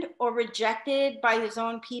orphaned or rejected by his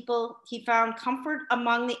own people, he found comfort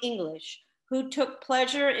among the English, who took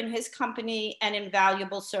pleasure in his company and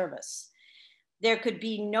invaluable service. There could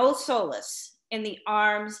be no solace in the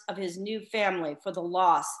arms of his new family for the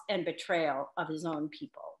loss and betrayal of his own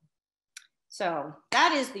people. So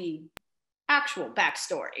that is the actual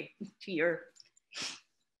backstory to your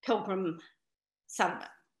Pilgrim settlement.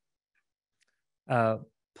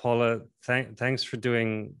 Paula, thanks for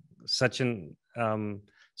doing such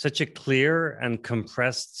a clear and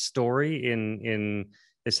compressed story in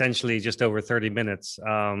essentially just over 30 minutes.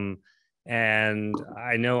 And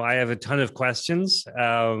I know I have a ton of questions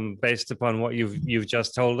based upon what you've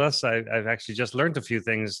just told us. I've actually just learned a few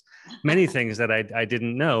things, many things that I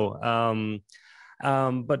didn't know.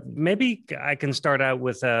 But maybe I can start out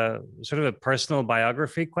with a sort of a personal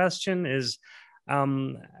biography question is,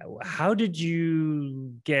 how did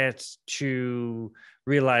you get to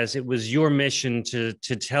realize it was your mission to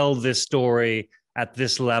tell this story at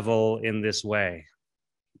this level in this way?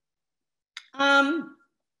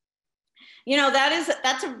 You know,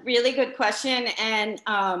 that's a really good question. And,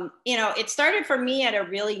 you know, it started for me at a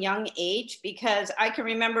really young age, because I can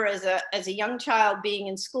remember as a young child being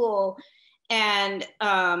in school, and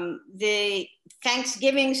the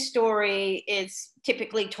Thanksgiving story is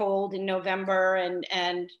typically told in November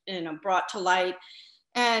and you know, brought to light.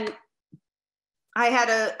 And I had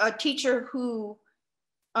a teacher who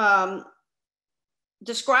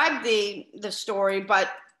described the story, but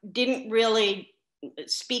didn't really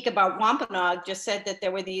speak about Wampanoag, just said that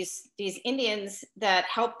there were these Indians that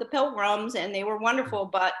helped the Pilgrims and they were wonderful,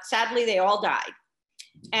 but sadly they all died.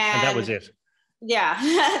 And that was it.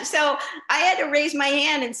 Yeah. So I had to raise my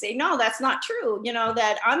hand and say, no, that's not true. You know,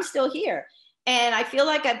 that I'm still here. And I feel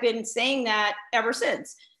like I've been saying that ever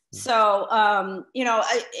since. So, you know,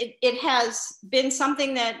 it has been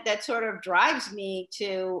something that sort of drives me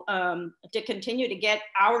to continue to get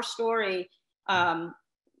our story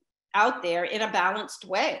out there in a balanced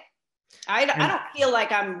way. I don't feel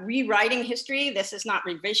like I'm rewriting history. This is not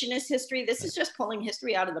revisionist history. This is just pulling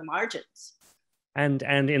history out of the margins. And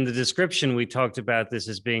in the description, we talked about this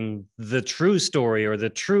as being the true story or the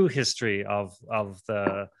true history of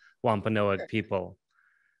the Wampanoag people.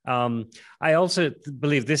 I also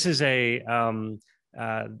believe this is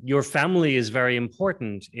your family is very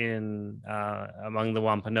important in among the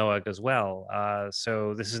Wampanoag as well.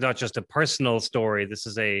 So this is not just a personal story. This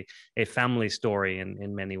is a family story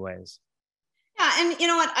in many ways. Yeah, and you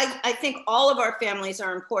know what? I think all of our families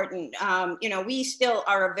are important. You know, we still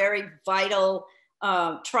are a very vital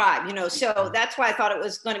tribe. You know, so that's why I thought it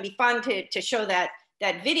was going to be fun to show that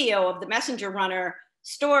video of the messenger runner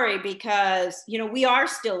story, because you know, we are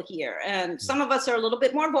still here, and some of us are a little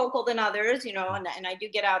bit more vocal than others, you know, and I do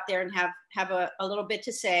get out there and have a little bit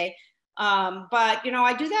to say, But, you know,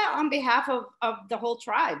 I do that on behalf of the whole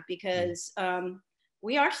tribe because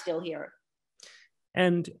we are still here.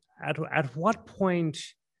 And at what point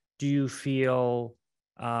do you feel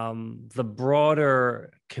the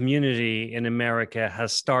broader community in America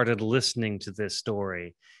has started listening to this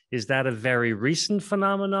story? Is that a very recent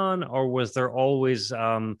phenomenon, or was there always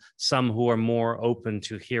some who are more open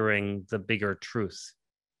to hearing the bigger truth?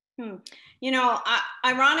 You know,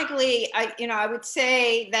 ironically, I would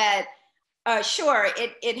say that sure,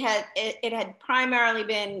 it had primarily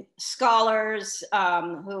been scholars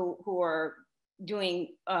who are doing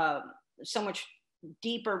so much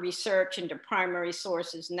deeper research into primary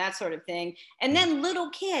sources and that sort of thing. And then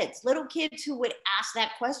little kids who would ask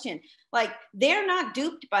that question, like they're not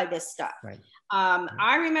duped by this stuff. Right.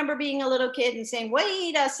 I remember being a little kid and saying,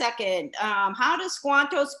 wait a second, how does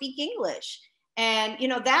Squanto speak English? And, you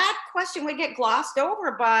know, that question would get glossed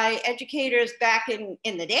over by educators back in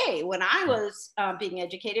the day when I was being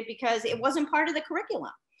educated because it wasn't part of the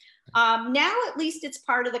curriculum. Now, at least it's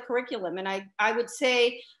part of the curriculum. And I would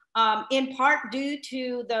say, in part due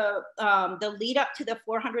to the lead up to the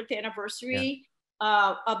 400th anniversary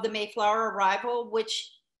of the Mayflower arrival,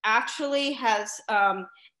 which actually has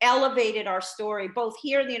elevated our story, both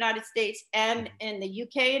here in the United States and in the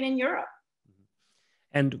UK and in Europe.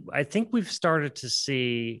 And I think we've started to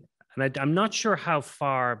see, and I'm not sure how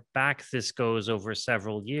far back this goes over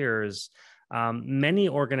several years, many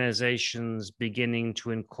organizations beginning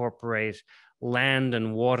to incorporate land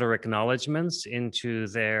and water acknowledgements into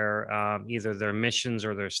their either their missions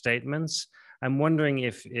or their statements. I'm wondering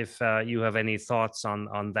if you have any thoughts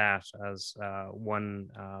on that as one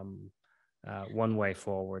way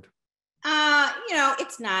forward. You know,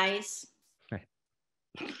 it's nice. Right.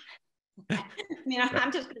 You know,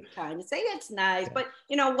 I'm just going to kind of say it's nice, but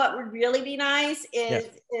you know what would really be nice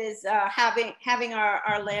is having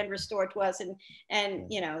our land restored to us,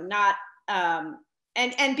 and you know, not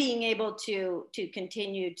and being able to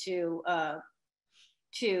continue to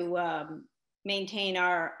maintain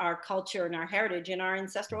our culture and our heritage in our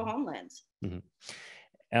ancestral homelands. Mm-hmm.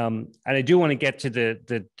 And I do want to get to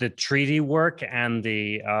the treaty work and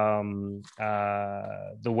the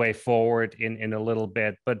way forward in a little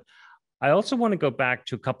bit, but I also want to go back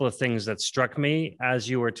to a couple of things that struck me as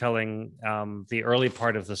you were telling the early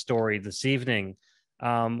part of the story this evening.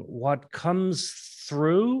 What comes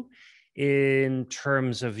through in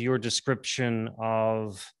terms of your description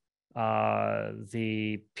of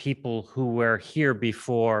the people who were here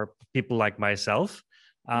before, people like myself,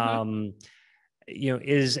 you know,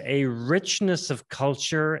 is a richness of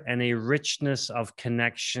culture and a richness of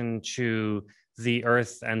connection to the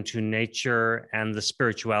earth and to nature and the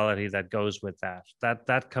spirituality that goes with that.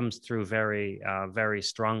 That comes through very, very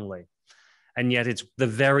strongly. And yet it's the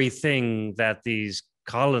very thing that these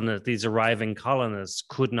arriving colonists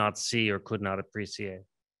could not see or could not appreciate.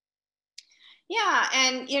 Yeah,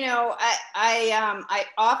 and you know, I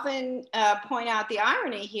often point out the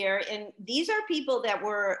irony here, and these are people that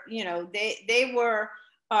were, you know, they were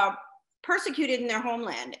persecuted in their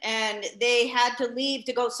homeland, and they had to leave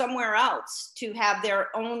to go somewhere else to have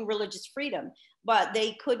their own religious freedom, but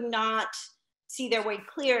they could not see their way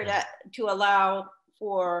clear to allow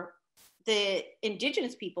for the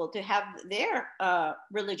indigenous people to have their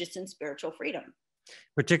religious and spiritual freedom.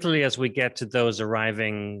 Particularly as we get to those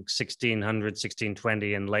arriving 1600,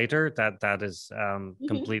 1620 and later, that is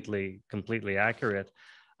completely accurate.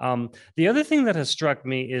 The other thing that has struck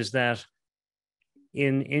me is that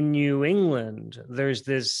in New England, there's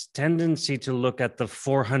this tendency to look at the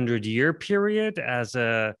 400-year period as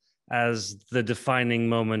the defining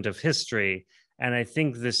moment of history. And I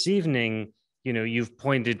think this evening, you know, you've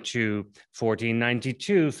pointed to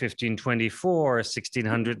 1492, 1524,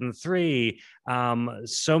 1603,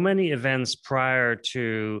 so many events prior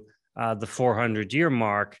to the 400-year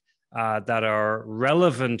mark that are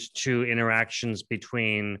relevant to interactions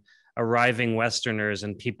between arriving Westerners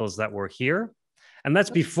and peoples that were here. And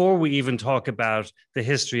that's before we even talk about the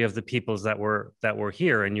history of the peoples that were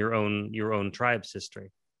here and your own tribe's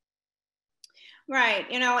history. Right,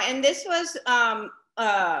 you know, and this was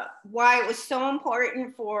why it was so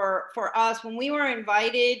important for us when we were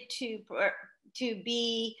invited to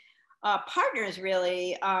be partners,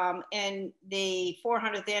 really, in the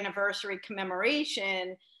 400th anniversary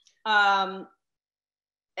commemoration.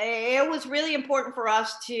 It was really important for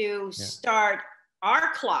us to start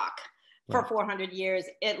our clock for 400 years,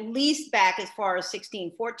 at least back as far as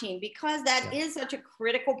 1614, because that is such a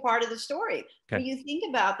critical part of the story. When you think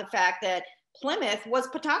about the fact that Plymouth was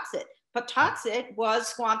Patuxet. Patuxet was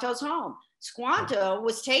Squanto's home. Squanto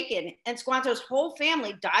was taken, and Squanto's whole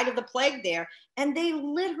family died of the plague there. And they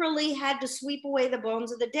literally had to sweep away the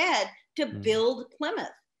bones of the dead to build Plymouth.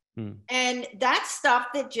 And that's stuff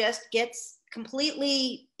that just gets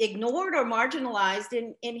completely ignored or marginalized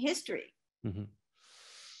in history.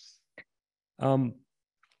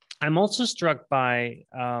 I'm also struck by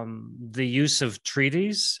the use of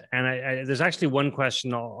treaties. And there's actually one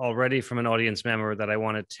question already from an audience member that I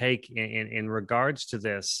want to take in regards to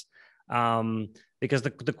this. Because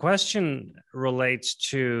the question relates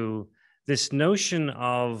to this notion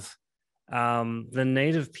of the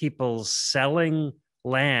native peoples selling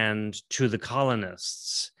land to the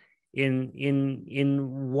colonists.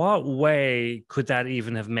 In what way could that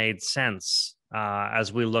even have made sense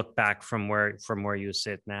as we look back from where you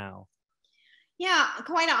sit now? Yeah,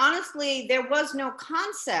 quite honestly, there was no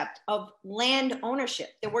concept of land ownership.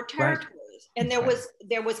 There were territories, and there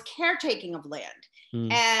was caretaking of land.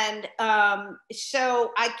 And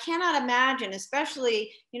so I cannot imagine,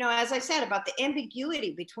 especially, as I said, about the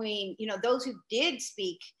ambiguity between, those who did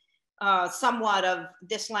speak somewhat of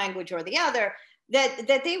this language or the other,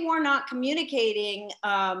 that they were not communicating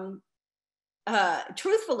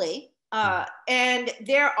truthfully. And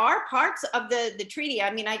there are parts of the treaty.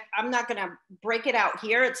 I mean, I'm not going to break it out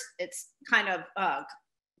here. It's kind of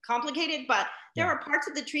complicated, but there are parts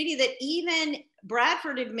of the treaty that even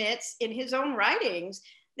Bradford admits in his own writings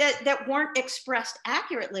that weren't expressed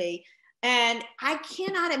accurately. And I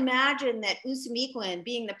cannot imagine that Usamequin,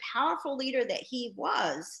 being the powerful leader that he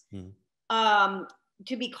was,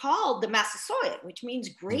 to be called the Massasoit, which means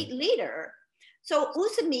great leader. So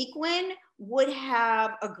Usamequin would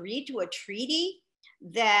have agreed to a treaty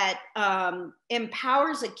that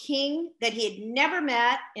empowers a king that he had never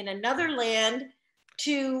met in another land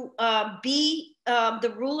to be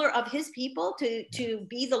the ruler of his people, to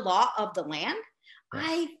be the law of the land.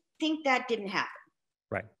 I think that didn't happen.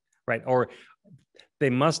 Right. Or they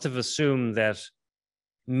must have assumed that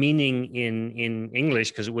meaning in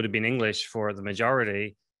English, because it would have been English for the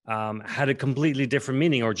majority, had a completely different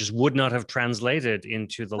meaning, or just would not have translated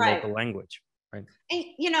into the local language. Right.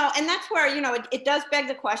 And that's where, it does beg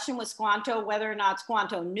the question with Squanto, whether or not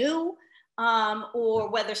Squanto knew, or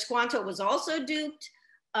whether Squanto was also duped.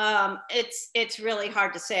 It's really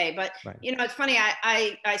hard to say, but it's funny.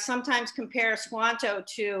 I sometimes compare Squanto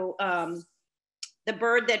to the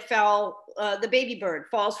bird that fell, the baby bird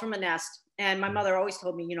falls from a nest. And my mother always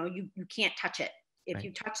told me, you can't touch it. If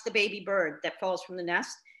you touch the baby bird that falls from the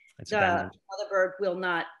nest, the mother bird will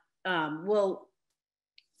not,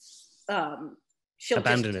 she'll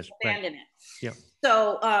abandon just it. Abandon it. Yeah.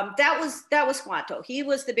 So that was Squanto. He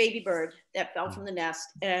was the baby bird that fell from the nest,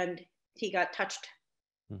 and he got touched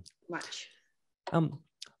much.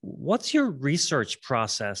 What's your research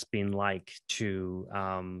process been like to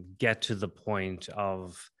get to the point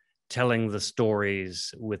of telling the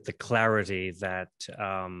stories with the clarity that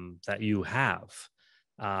that you have?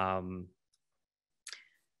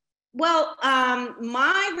 Well,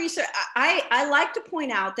 my research, I like to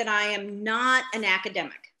point out that I am not an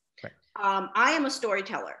academic. I am a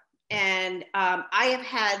storyteller. And I have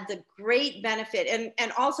had the great benefit,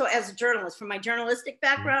 and also as a journalist, from my journalistic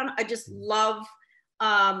background, I just love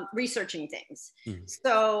researching things.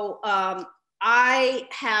 So I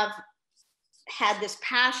have had this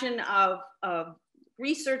passion of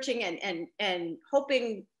researching and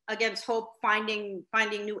hoping against hope, finding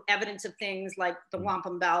new evidence of things like the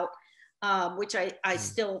Wampum Belt, which I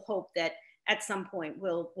still hope that at some point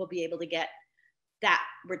we'll be able to get that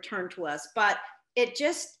returned to us. But it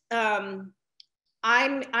just I'm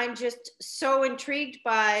just so intrigued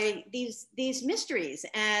by these mysteries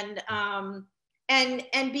and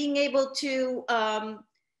being able to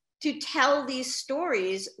tell these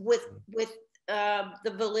stories with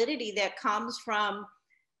the validity that comes from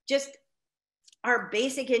just our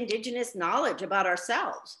basic indigenous knowledge about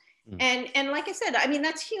ourselves. And like I said, I mean,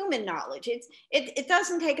 that's human knowledge. It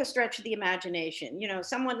doesn't take a stretch of the imagination.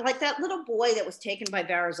 Someone like that little boy that was taken by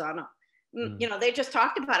Verrazano. They just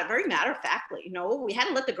talked about it very matter-of-factly. We had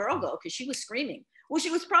to let the girl go because she was screaming. Well, she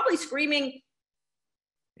was probably screaming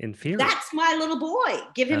in fear. That's my little boy.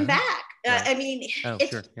 Give him back. I mean,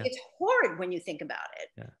 it's horrid when you think about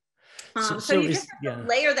it. So you just have to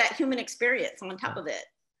layer that human experience on top of it.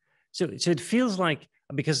 So it feels like,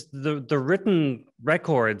 because the written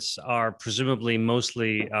records are presumably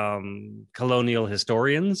mostly colonial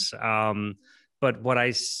historians, but what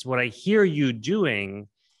I hear you doing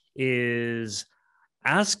is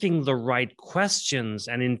asking the right questions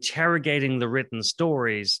and interrogating the written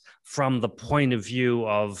stories from the point of view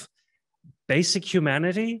of basic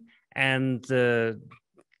humanity and the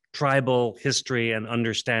tribal history and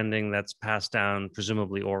understanding that's passed down,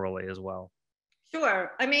 presumably orally as well.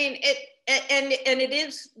 Sure. I mean, it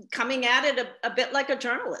is coming at it a bit like a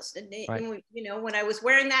journalist. And, right. you know, when I was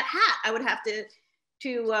wearing that hat, I would have to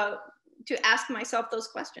ask myself those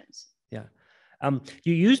questions. Yeah.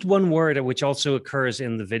 You used one word which also occurs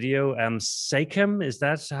in the video, sachem. Is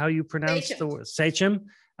that how you pronounce Sachem. the word? Sachem?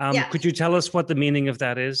 Yes. Could you tell us what the meaning of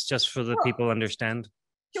that is, just for the people understand?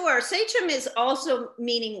 Sure. Sachem is also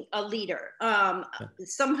meaning a leader.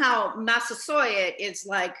 Somehow Massasoit is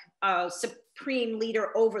like a supreme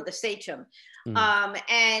leader over the sachem.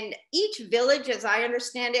 And each village, as I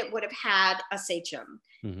understand it, would have had a sachem.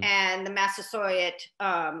 And the Massasoit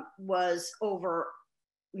was over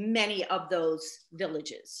many of those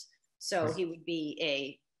villages. So he would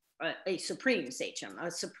be a supreme sachem, a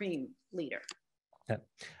supreme leader. Yeah.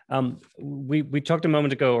 We talked a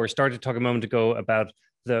moment ago, or started to talk a moment ago, about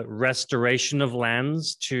the restoration of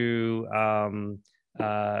lands to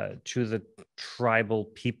the tribal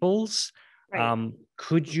peoples. Right.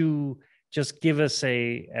 Could you just give us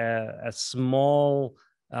a small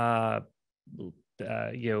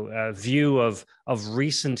view of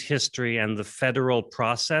recent history and the federal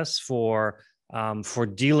process for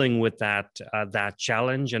dealing with that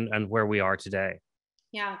challenge and where we are today?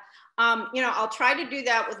 Yeah. You know, I'll try to do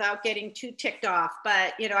that without getting too ticked off,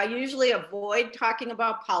 but, you know, I usually avoid talking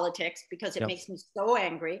about politics because it makes me so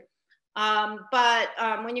angry. But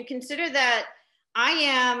when you consider that I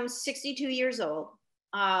am 62 years old,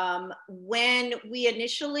 when we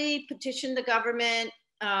initially petitioned the government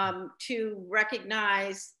to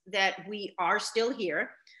recognize that we are still here,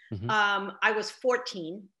 I was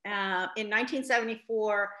 14. In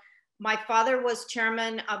 1974, my father was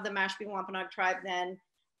chairman of the Mashpee Wampanoag Tribe then,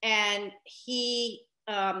 and he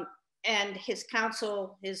and his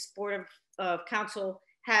council, his board of council,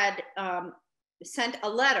 had sent a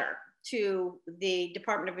letter to the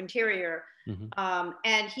Department of Interior,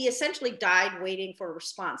 and he essentially died waiting for a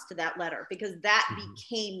response to that letter, because that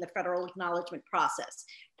became the federal acknowledgement process.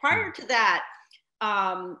 Prior to that,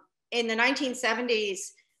 in the 1970s,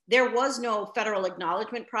 there was no federal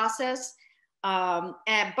acknowledgement process.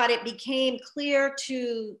 But it became clear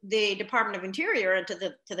to the Department of Interior and to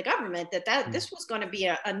the government that this was going to be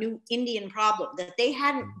a new Indian problem, that they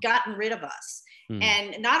hadn't gotten rid of us.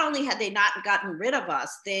 And not only had they not gotten rid of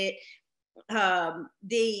us, the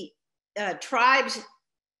tribes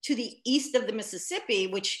to the east of the Mississippi,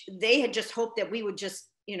 which they had just hoped that we would just,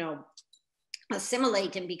 you know,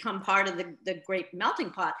 assimilate and become part of the great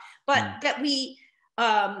melting pot, but that we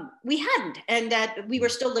hadn't, and that we were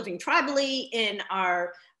still living tribally in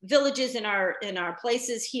our villages, in our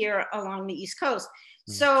places here along the East Coast.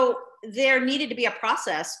 So there needed to be a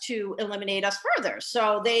process to eliminate us further.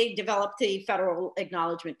 So they developed the federal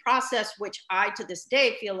acknowledgement process, which I, to this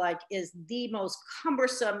day, feel like is the most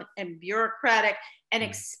cumbersome and bureaucratic and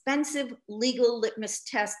expensive legal litmus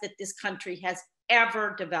test that this country has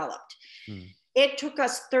ever developed. It took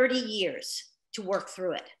us 30 years to work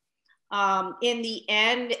through it. In the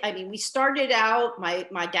end, I mean, we started out,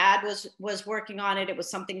 my dad was working on it. It was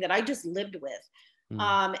something that I just lived with.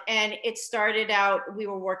 And it started out, we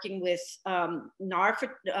were working with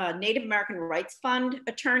Native American Rights Fund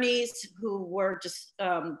attorneys who were just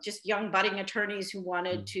young budding attorneys who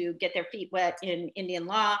wanted to get their feet wet in Indian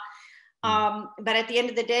law. But at the end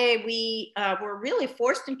of the day, we were really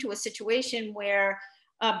forced into a situation where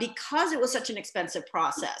because it was such an expensive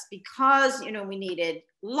process, because, you know, we needed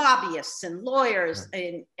lobbyists and lawyers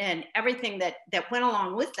and everything that went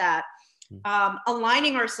along with that,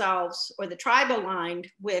 aligning ourselves, or the tribe aligned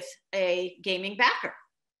with a gaming backer.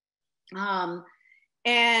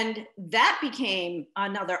 And that became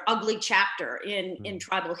another ugly chapter in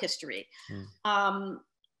tribal history. And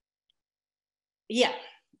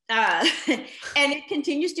it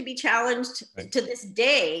continues to be challenged to this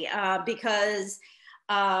day because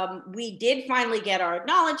we did finally get our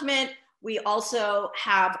acknowledgement. We also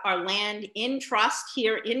have our land in trust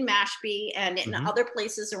here in Mashpee and in other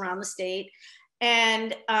places around the state.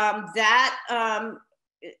 And that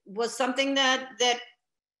was something that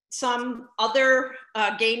some other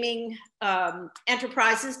gaming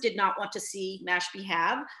enterprises did not want to see Mashpee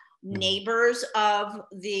have. Neighbors of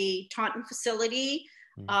the Taunton facility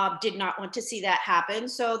did not want to see that happen.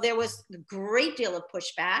 So there was a great deal of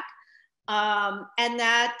pushback. And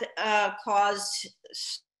that caused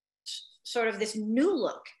sort of this new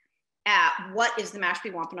look at what is the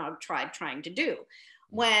Mashpee Wampanoag Tribe trying to do.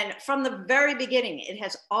 When from the very beginning, it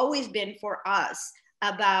has always been for us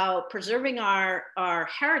about preserving our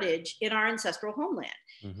heritage in our ancestral homeland.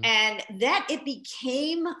 And that it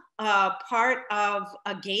became part of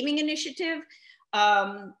a gaming initiative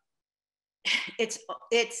it's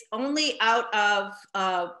only out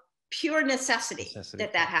of pure necessity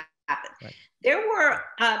that happened. Right. There were,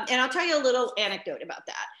 and I'll tell you a little anecdote about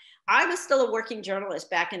that. I was still a working journalist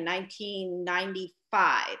back in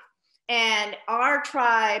 1995, and our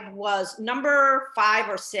tribe was number 5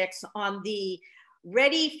 or 6 on the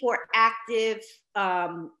ready for active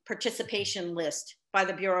participation list by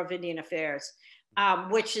the Bureau of Indian Affairs,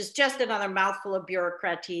 which is just another mouthful of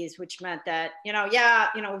bureaucraties, which meant that,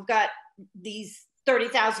 we've got these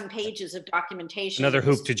 30,000 pages of documentation. Another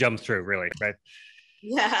hoop to jump through, really, right?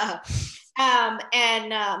 Yeah.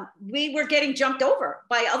 We were getting jumped over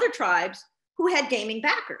by other tribes who had gaming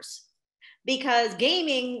backers, because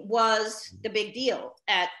gaming was the big deal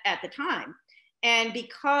at the time. And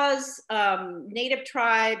because Native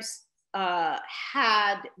tribes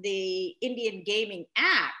had the Indian Gaming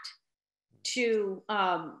Act to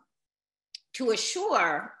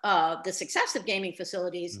assure the success of gaming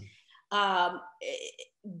facilities,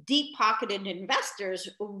 deep-pocketed investors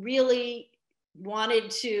really wanted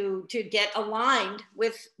to get aligned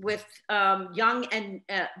with young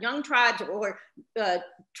tribes, or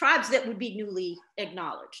tribes that would be newly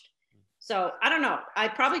acknowledged. So I don't know. I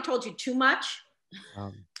probably told you too much.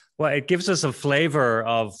 Well, it gives us a flavor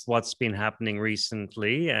of what's been happening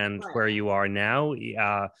recently and where you are now.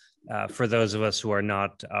 For those of us who are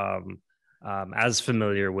not as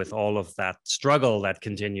familiar with all of that struggle that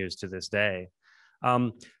continues to this day.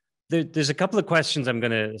 There's a couple of questions I'm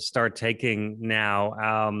going to start taking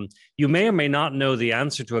now. You may or may not know the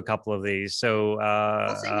answer to a couple of these, so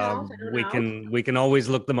we can always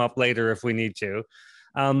look them up later if we need to.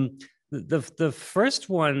 The first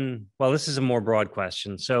one, well, this is a more broad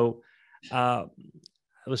question, so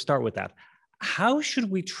let's start with that. How should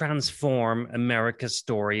we transform America's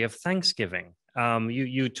story of Thanksgiving?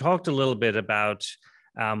 You talked a little bit about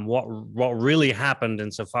what really happened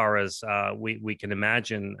insofar as we can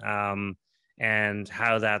imagine, and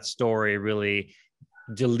how that story really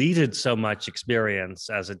deleted so much experience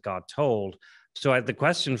as it got told. So the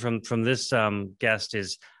question from this guest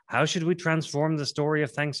is, how should we transform the story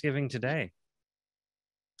of Thanksgiving today?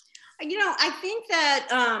 I think that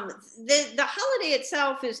the holiday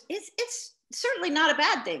itself it's certainly not a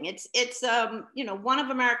bad thing. It's one of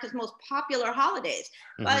America's most popular holidays.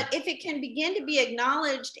 Mm-hmm. But if it can begin to be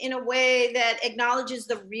acknowledged in a way that acknowledges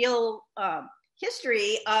the real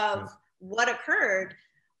history of what occurred,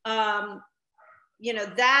 that's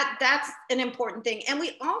an important thing. And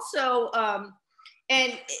we also,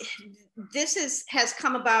 and this has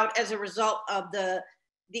come about as a result of the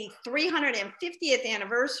 350th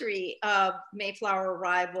anniversary of Mayflower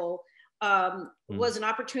arrival. Was an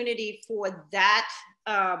opportunity for that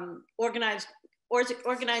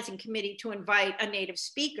organizing committee to invite a native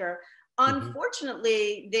speaker.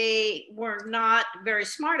 Unfortunately, they were not very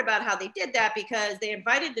smart about how they did that, because they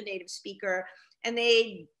invited the native speaker and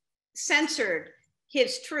they censored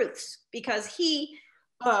his truths, because he,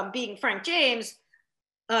 being Frank James,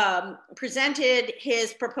 presented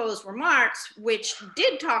his proposed remarks, which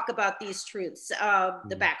did talk about these truths of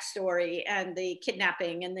the backstory and the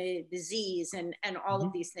kidnapping and the disease and all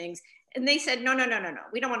of these things. And they said, no,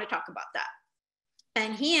 we don't want to talk about that.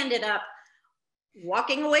 And he ended up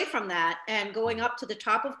walking away from that and going up to the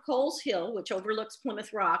top of Coles Hill, which overlooks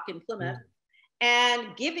Plymouth Rock in Plymouth,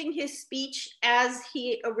 and giving his speech as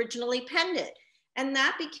he originally penned it. And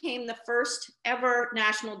that became the first ever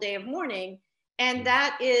National Day of Mourning. And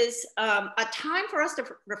that is a time for us to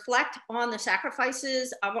reflect on the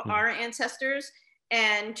sacrifices of our ancestors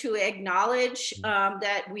and to acknowledge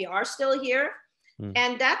that we are still here.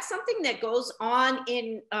 And that's something that goes on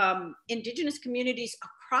in indigenous communities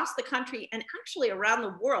across the country and actually around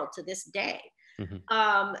the world to this day.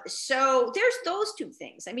 So there's those two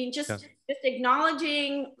things. I mean, just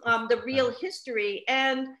acknowledging the real history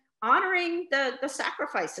and honoring the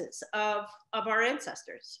sacrifices of our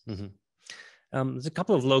ancestors. There's a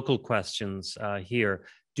couple of local questions here.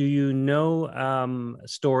 Do you know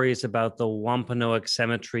stories about the Wampanoag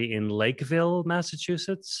Cemetery in Lakeville,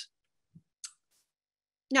 Massachusetts?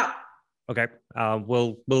 No. Okay.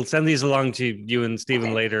 We'll send these along to you and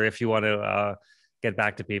Stephen later if you want to get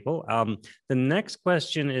back to people. The next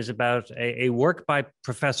question is about a work by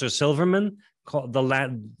Professor Silverman called "The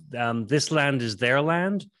Land. This Land is Their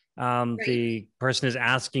Land." The person is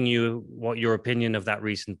asking you what your opinion of that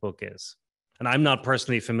recent book is. And I'm not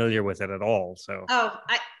personally familiar with it at all. So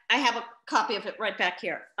I have a copy of it right back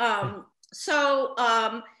here.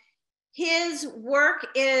 His work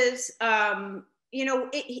is,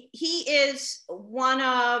 he is one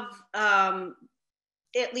of,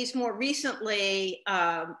 at least more recently,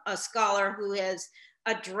 a scholar who has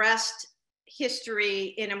addressed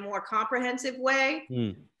history in a more comprehensive way.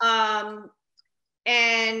 Mm.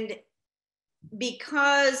 And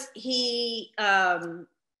because he had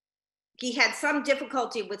some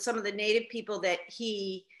difficulty with some of the native people that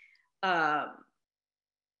he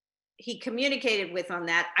communicated with on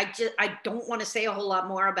that. I don't want to say a whole lot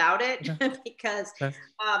more about it because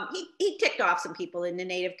he ticked off some people in the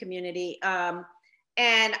native community.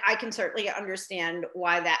 And I can certainly understand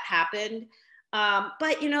why that happened.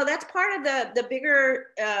 But, you know, that's part of the bigger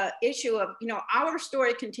issue of, you know, our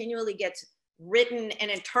story continually gets written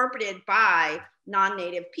and interpreted by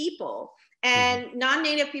non-native people. And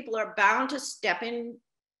non-native people are bound to step in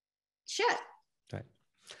shit. Right.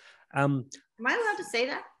 Am I allowed to say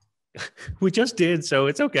that? We just did, so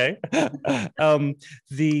it's okay. To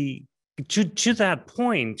that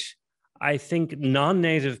point, I think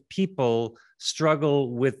non-native people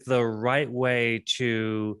struggle with the right way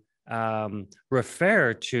to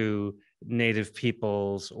refer to native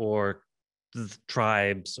peoples or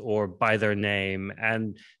tribes or by their name.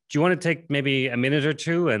 And do you want to take maybe a minute or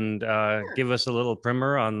two and Sure. give us a little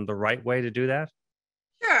primer on the right way to do that?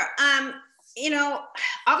 Sure. You know,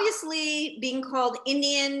 obviously being called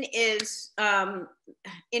Indian is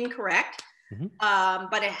incorrect,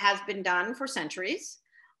 but it has been done for centuries.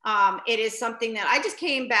 It is something that I just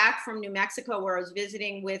came back from New Mexico, where I was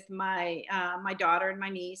visiting with my daughter and my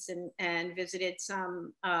niece, and visited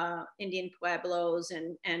some Indian pueblos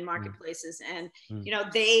and marketplaces, and you know,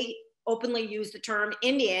 they openly use the term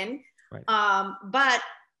Indian, right. But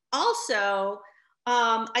also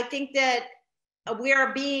I think that we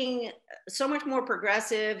are being so much more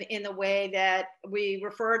progressive in the way that we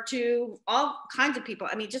refer to all kinds of people.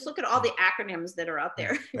 I mean, just look at all the acronyms that are out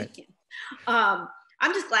there. Right.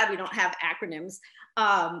 I'm just glad we don't have acronyms.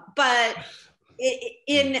 But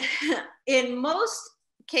in most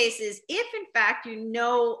cases, if in fact you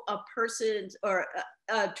know a person's or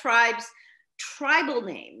a tribe's tribal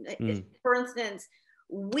name, for instance,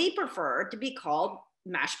 we prefer to be called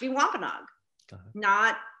Mashpee Wampanoag,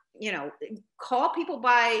 not, you know, call people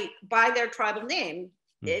by their tribal name.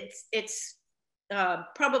 It's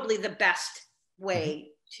probably the best way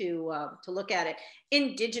to look at it.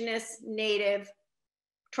 Indigenous, native,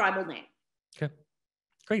 tribal name. Okay,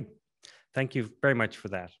 great. Thank you very much for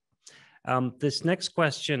that. This next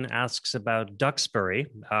question asks about Duxbury,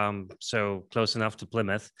 so close enough to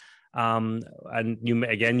Plymouth. And you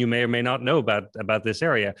may or may not know about this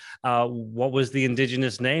area. What was the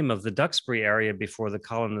indigenous name of the Duxbury area before the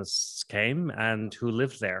colonists came, and who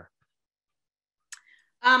lived there?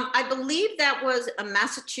 I believe that was a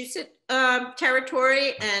Massachusetts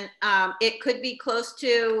territory, and it could be close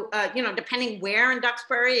to, you know, depending where in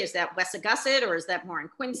Duxbury. Is that Wessagusset or is that more in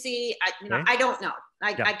Quincy? I don't know.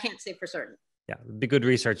 I can't say for certain. Yeah, it'd be a good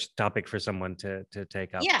research topic for someone to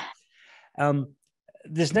take up. Yeah.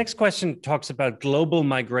 This next question talks about global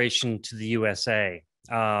migration to the USA,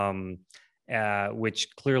 which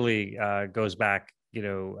clearly goes back, you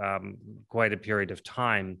know, quite a period of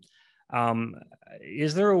time.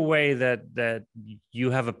 Is there a way that you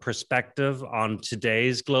have a perspective on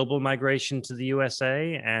today's global migration to the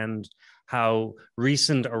USA and how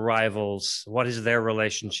recent arrivals, what is their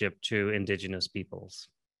relationship to indigenous peoples?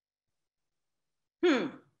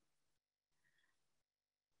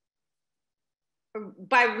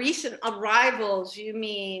 By recent arrivals, you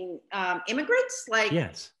mean immigrants? Like,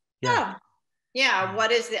 yes. Yeah. Yeah.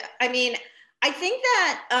 What is it? I mean, I think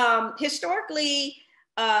that historically,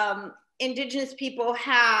 indigenous people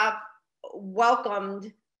have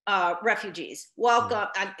welcomed refugees.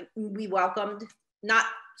 We welcomed, not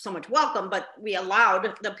so much welcome, but we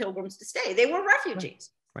allowed the Pilgrims to stay. They were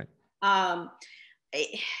refugees. Right.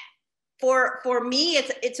 For me,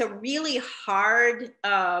 it's a really hard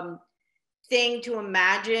thing to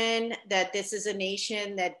imagine that this is a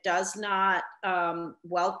nation that does not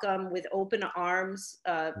welcome with open arms,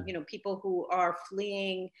 you know, people who are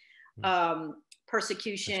fleeing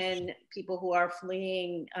persecution, people who are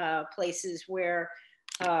fleeing places where,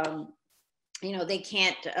 you know, they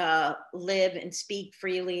can't live and speak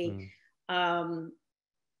freely.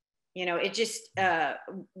 You know, it just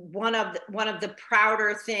one of the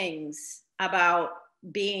prouder things about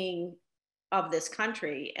being of this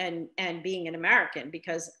country and being an American,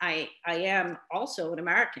 because I am also an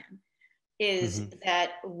American, is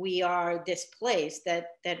that we are this place that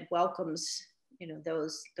welcomes, you know,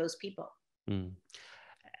 those people.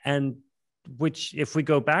 And which, if we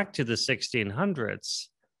go back to the 1600s,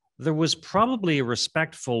 there was probably a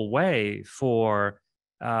respectful way for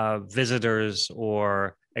visitors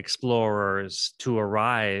or explorers to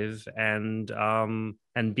arrive and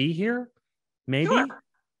be here, maybe. Sure.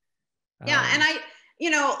 Yeah, and you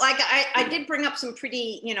know, like I did bring up some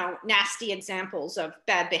pretty, you know, nasty examples of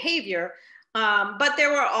bad behavior. But there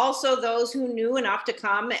were also those who knew enough to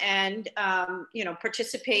come and, you know,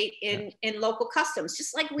 participate in local customs,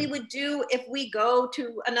 just like we would do if we go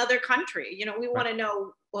to another country. You know, we want to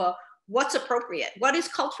know what's appropriate, what is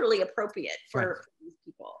culturally appropriate for these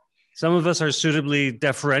people. Some of us are suitably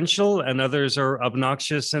deferential and others are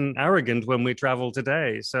obnoxious and arrogant when we travel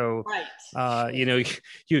today. So, you know,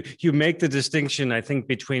 you make the distinction, I think,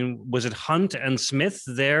 between, was it Hunt and Smith,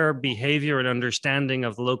 their behavior and understanding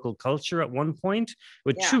of local culture at one point,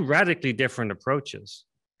 with two radically different approaches.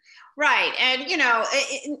 Right. And, you know,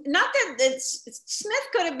 not that Smith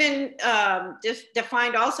could have been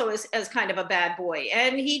defined also as kind of a bad boy.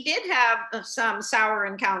 And he did have some sour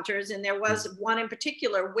encounters. And there was one in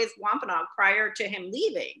particular with Wampanoag prior to him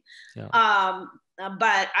leaving.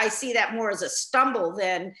 But I see that more as a stumble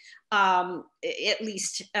than at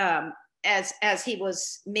least as he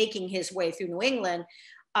was making his way through New England.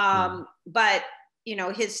 But you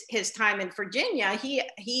know, his time in Virginia,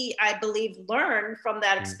 he I believe learned from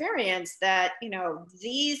that experience that, you know,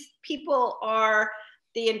 these people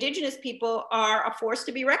the indigenous people are a force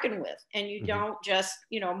to be reckoned with, and you don't just,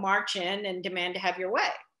 you know, march in and demand to have your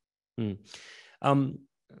way.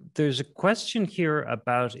 There's a question here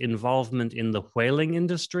about involvement in the whaling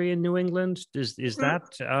industry in New England. Is that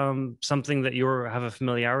something that you have a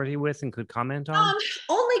familiarity with and could comment on?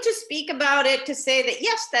 Only to speak about it, to say that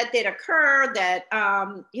yes, that did occur. That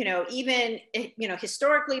you know, even, you know,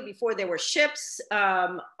 historically, before there were ships,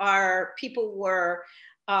 our people were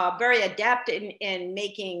very adept in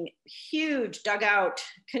making huge dugout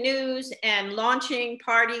canoes and launching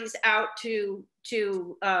parties out to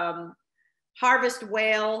harvest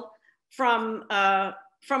whale from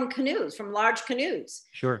canoes, from large canoes.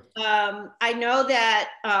 Sure. I know that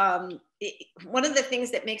one of the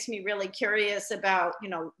things that makes me really curious about, you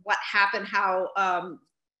know, what happened, how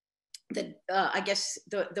I guess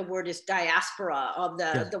the word is diaspora of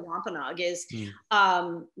the Wampanoag is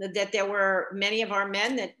that there were many of our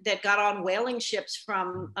men that got on whaling ships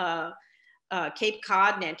from Cape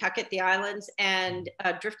Cod, Nantucket, the islands, and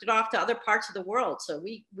drifted off to other parts of the world. So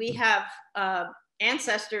we have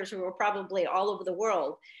ancestors who were probably all over the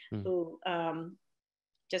world who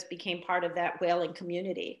just became part of that whaling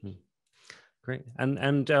community. Great.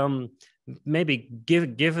 And maybe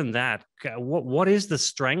given that, what is the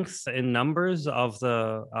strength in numbers of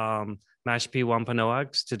the Mashpee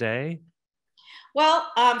Wampanoags today? Well,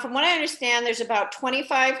 from what I understand, there's about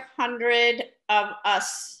 2,500 of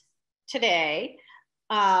us today.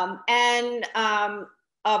 And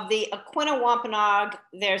of the Aquina Wampanoag,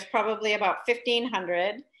 there's probably about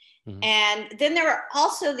 1,500. And then there are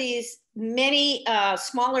also these many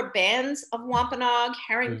smaller bands of Wampanoag,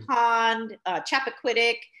 Herring Pond,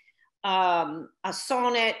 Chappaquiddick, a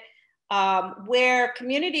Sonnet, where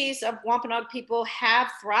communities of Wampanoag people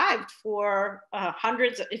have thrived for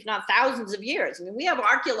hundreds, if not thousands of years. I mean, we have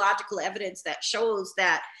archaeological evidence that shows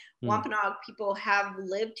that Wampanoag people have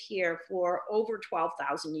lived here for over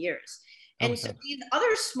 12,000 years. And so these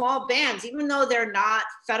other small bands, even though they're not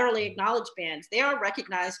federally acknowledged bands, they are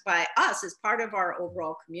recognized by us as part of our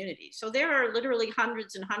overall community. So there are literally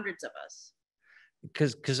hundreds and hundreds of us.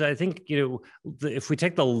 Because I think, you know, if we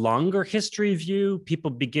take the longer history view,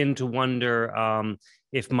 people begin to wonder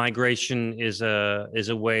if migration is a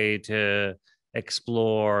way to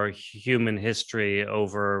explore human history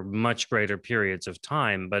over much greater periods of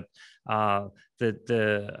time. But the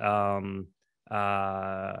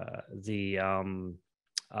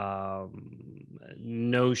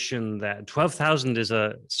notion that 12,000 is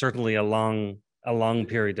certainly a long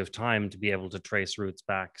period of time to be able to trace roots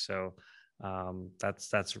back. So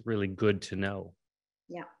that's really good to know.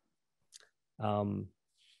 Yeah.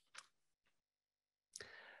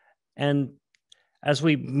 And as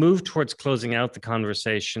we move towards closing out the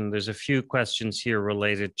conversation, there's a few questions here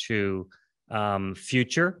related to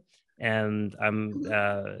future. And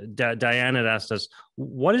Diane had asked us,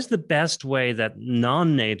 what is the best way that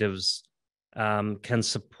non-natives can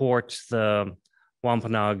support the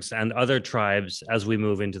Wampanoags and other tribes as we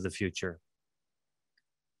move into the future?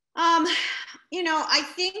 You know, I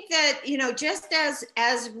think that, you know, just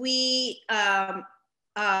as we are,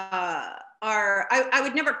 I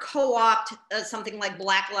would never co-opt something like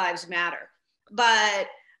Black Lives Matter, but,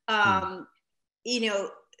 you know,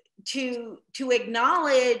 to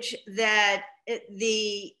acknowledge that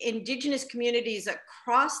the indigenous communities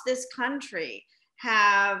across this country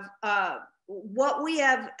have what we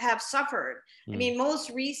have suffered. I mean,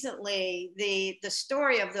 most recently, the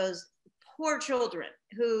story of those poor children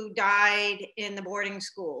who died in the boarding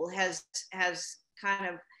school has kind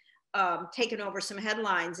of taken over some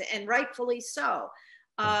headlines, and rightfully so.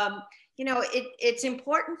 It's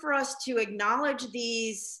important for us to acknowledge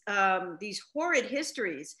these horrid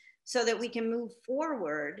histories so that we can move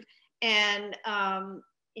forward and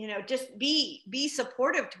just be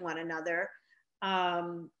supportive to one another.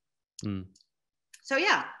 So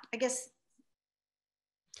yeah, I guess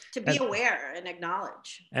to be aware and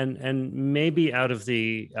acknowledge. And maybe out of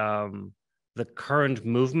the current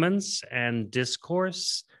movements and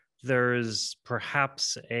discourse, there's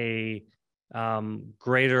perhaps a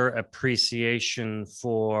greater appreciation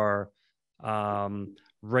for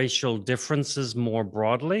racial differences more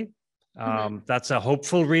broadly. That's a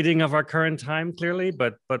hopeful reading of our current time, clearly,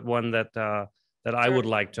 but one that I would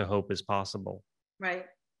like to hope is possible. Right.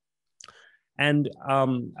 And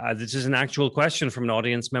this is an actual question from an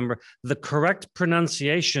audience member. The correct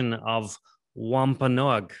pronunciation of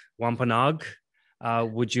Wampanoag,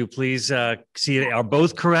 would you please see, are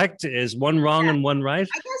both correct? Is one wrong and one right?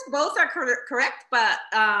 I guess both are correct, but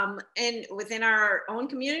within our own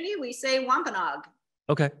community, we say Wampanoag.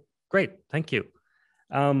 Okay, great, thank you.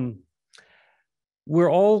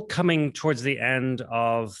 We're all coming towards the end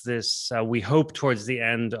of this, we hope towards the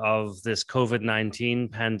end of this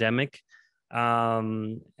COVID-19 pandemic.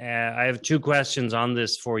 I have two questions on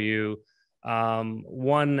this for you.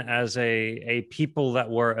 One, as a people that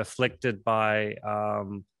were afflicted by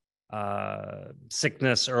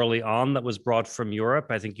sickness early on that was brought from Europe.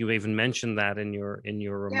 I think you even mentioned that in your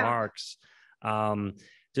remarks.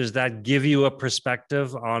 Does that give you a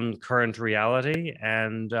perspective on current reality?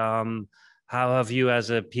 And how have you as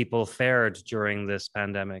a people fared during this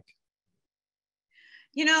pandemic?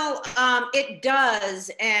 It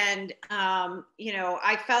does. And,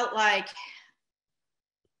 I felt like,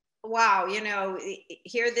 wow,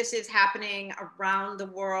 here this is happening around the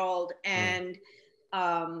world. And,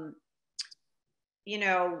 I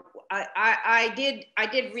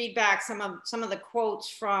did read back some of the quotes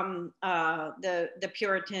from the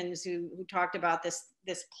Puritans who talked about this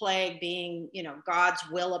plague being, God's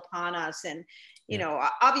will upon us, and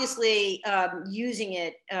obviously using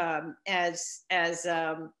it as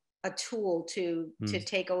a tool to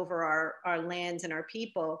take over our lands and our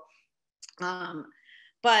people.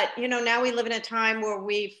 But now we live in a time where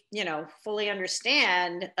we fully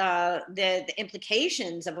understand the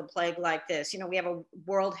implications of a plague like this. We have a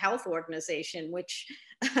World Health Organization which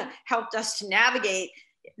helped us to navigate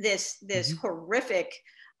this horrific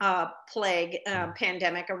plague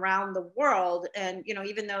pandemic around the world. And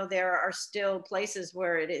even though there are still places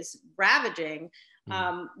where it is ravaging,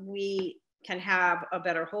 we can have a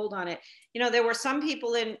better hold on it. There were some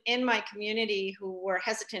people in my community who were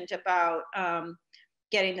hesitant about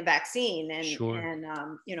getting the vaccine, and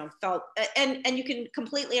felt, and you can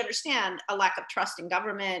completely understand a lack of trust in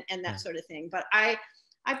government and that sort of thing. But I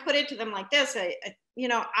put it to them like this: I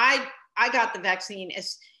got the vaccine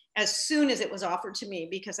as soon as it was offered to me,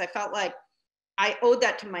 because I felt like I owed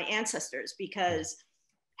that to my ancestors, because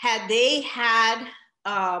had they had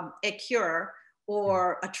a cure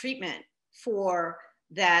or a treatment for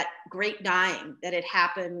that great dying that had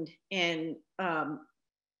happened in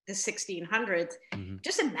the 1600s,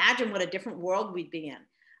 just imagine what a different world we'd be in.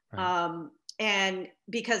 Right. And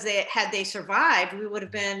because had they survived, we would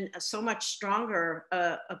have been so much stronger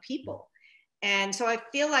a people. And so I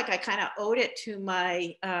feel like I kind of owed it to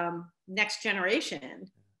my next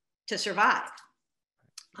generation to survive.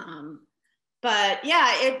 But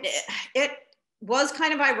yeah, it was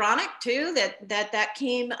kind of ironic too that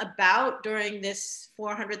came about during this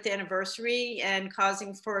 400th anniversary, and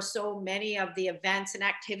causing for so many of the events and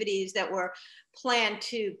activities that were planned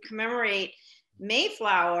to commemorate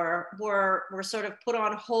Mayflower were sort of put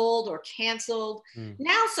on hold or canceled.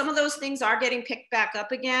 Now some of those things are getting picked back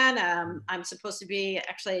up again. I'm supposed to be,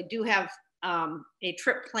 actually I do have a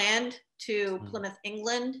trip planned to Plymouth,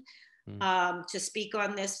 England, to speak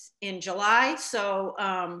on this in July. So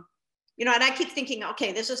and I keep thinking,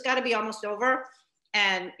 okay, this has got to be almost over,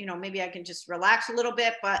 and maybe I can just relax a little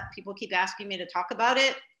bit, but people keep asking me to talk about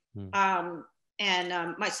it.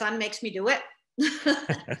 And my son makes me do it.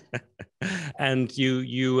 And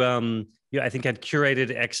you I think had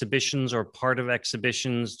curated exhibitions or part of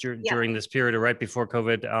exhibitions during this period, or right before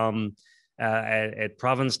COVID, at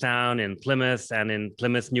Provincetown, in Plymouth, and in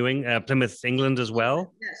Plymouth, Plymouth, England as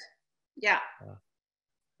well. Yes. Yeah.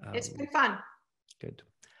 It's been fun. Good.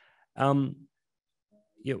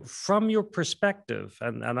 From your perspective,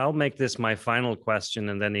 and I'll make this my final question,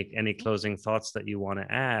 and then any closing thoughts that you want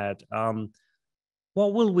to add.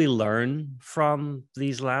 What will we learn from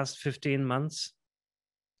these last 15 months?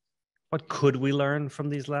 What could we learn from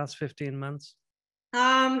these last 15 months?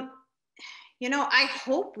 you know, I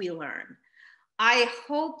hope we learn. I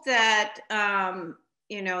hope that,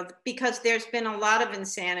 you know, because there's been a lot of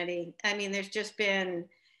insanity. I mean, there's just been,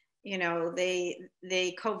 you know, the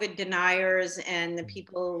COVID deniers and the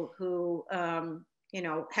people who, you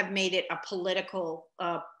know, have made it a political,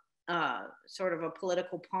 sort of a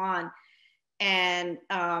political pawn. And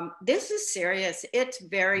this is serious. It's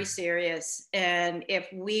very serious. And if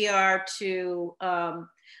we are to,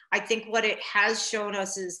 I think what it has shown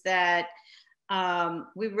us is that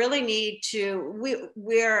we really need to,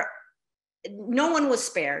 we're, no one was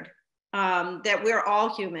spared, that we're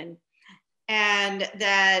all human. And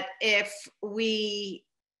that if we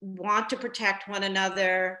want to protect one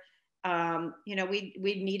another, you know, we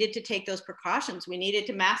needed to take those precautions. We needed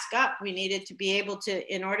to mask up. We needed to be able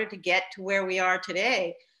to, in order to get to where we are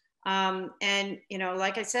today. And, you know,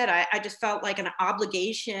 like I said, I just felt like an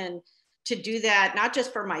obligation to do that, not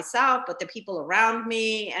just for myself, but the people around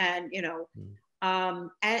me and, you know,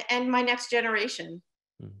 and my next generation.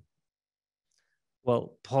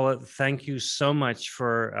 Well, Paula, thank you so much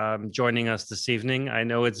for joining us this evening. I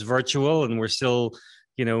know it's virtual and we're still,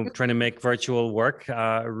 you know, trying to make virtual work.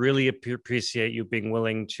 Really appreciate you being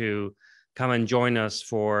willing to come and join us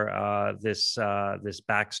for this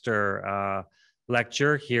Baxter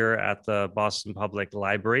lecture here at the Boston Public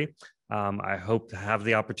Library. I hope to have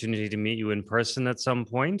the opportunity to meet you in person at some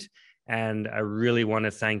point. And I really want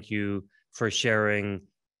to thank you for sharing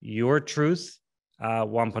your truth,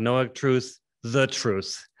 Wampanoag truth, the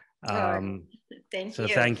truth. Thank you.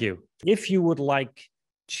 Thank you. If you would like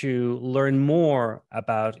to learn more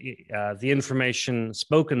about the information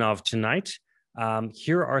spoken of tonight,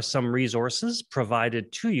 here are some resources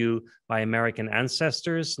provided to you by American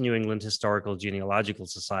Ancestors, New England Historical Genealogical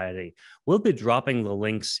Society. We'll be dropping the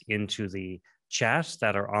links into the chat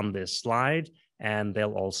that are on this slide, and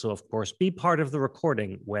they'll also, of course, be part of the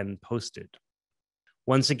recording when posted.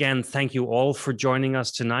 Once again, thank you all for joining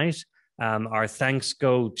us tonight. Our thanks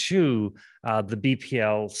go to the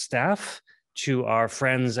BPL staff, to our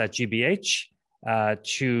friends at GBH,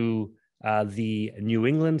 to the New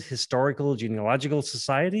England Historical Genealogical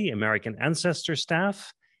Society, American Ancestor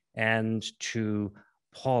staff, and to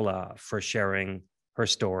Paula for sharing her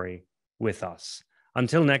story with us.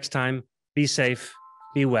 Until next time, be safe,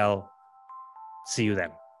 be well. See you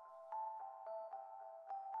then.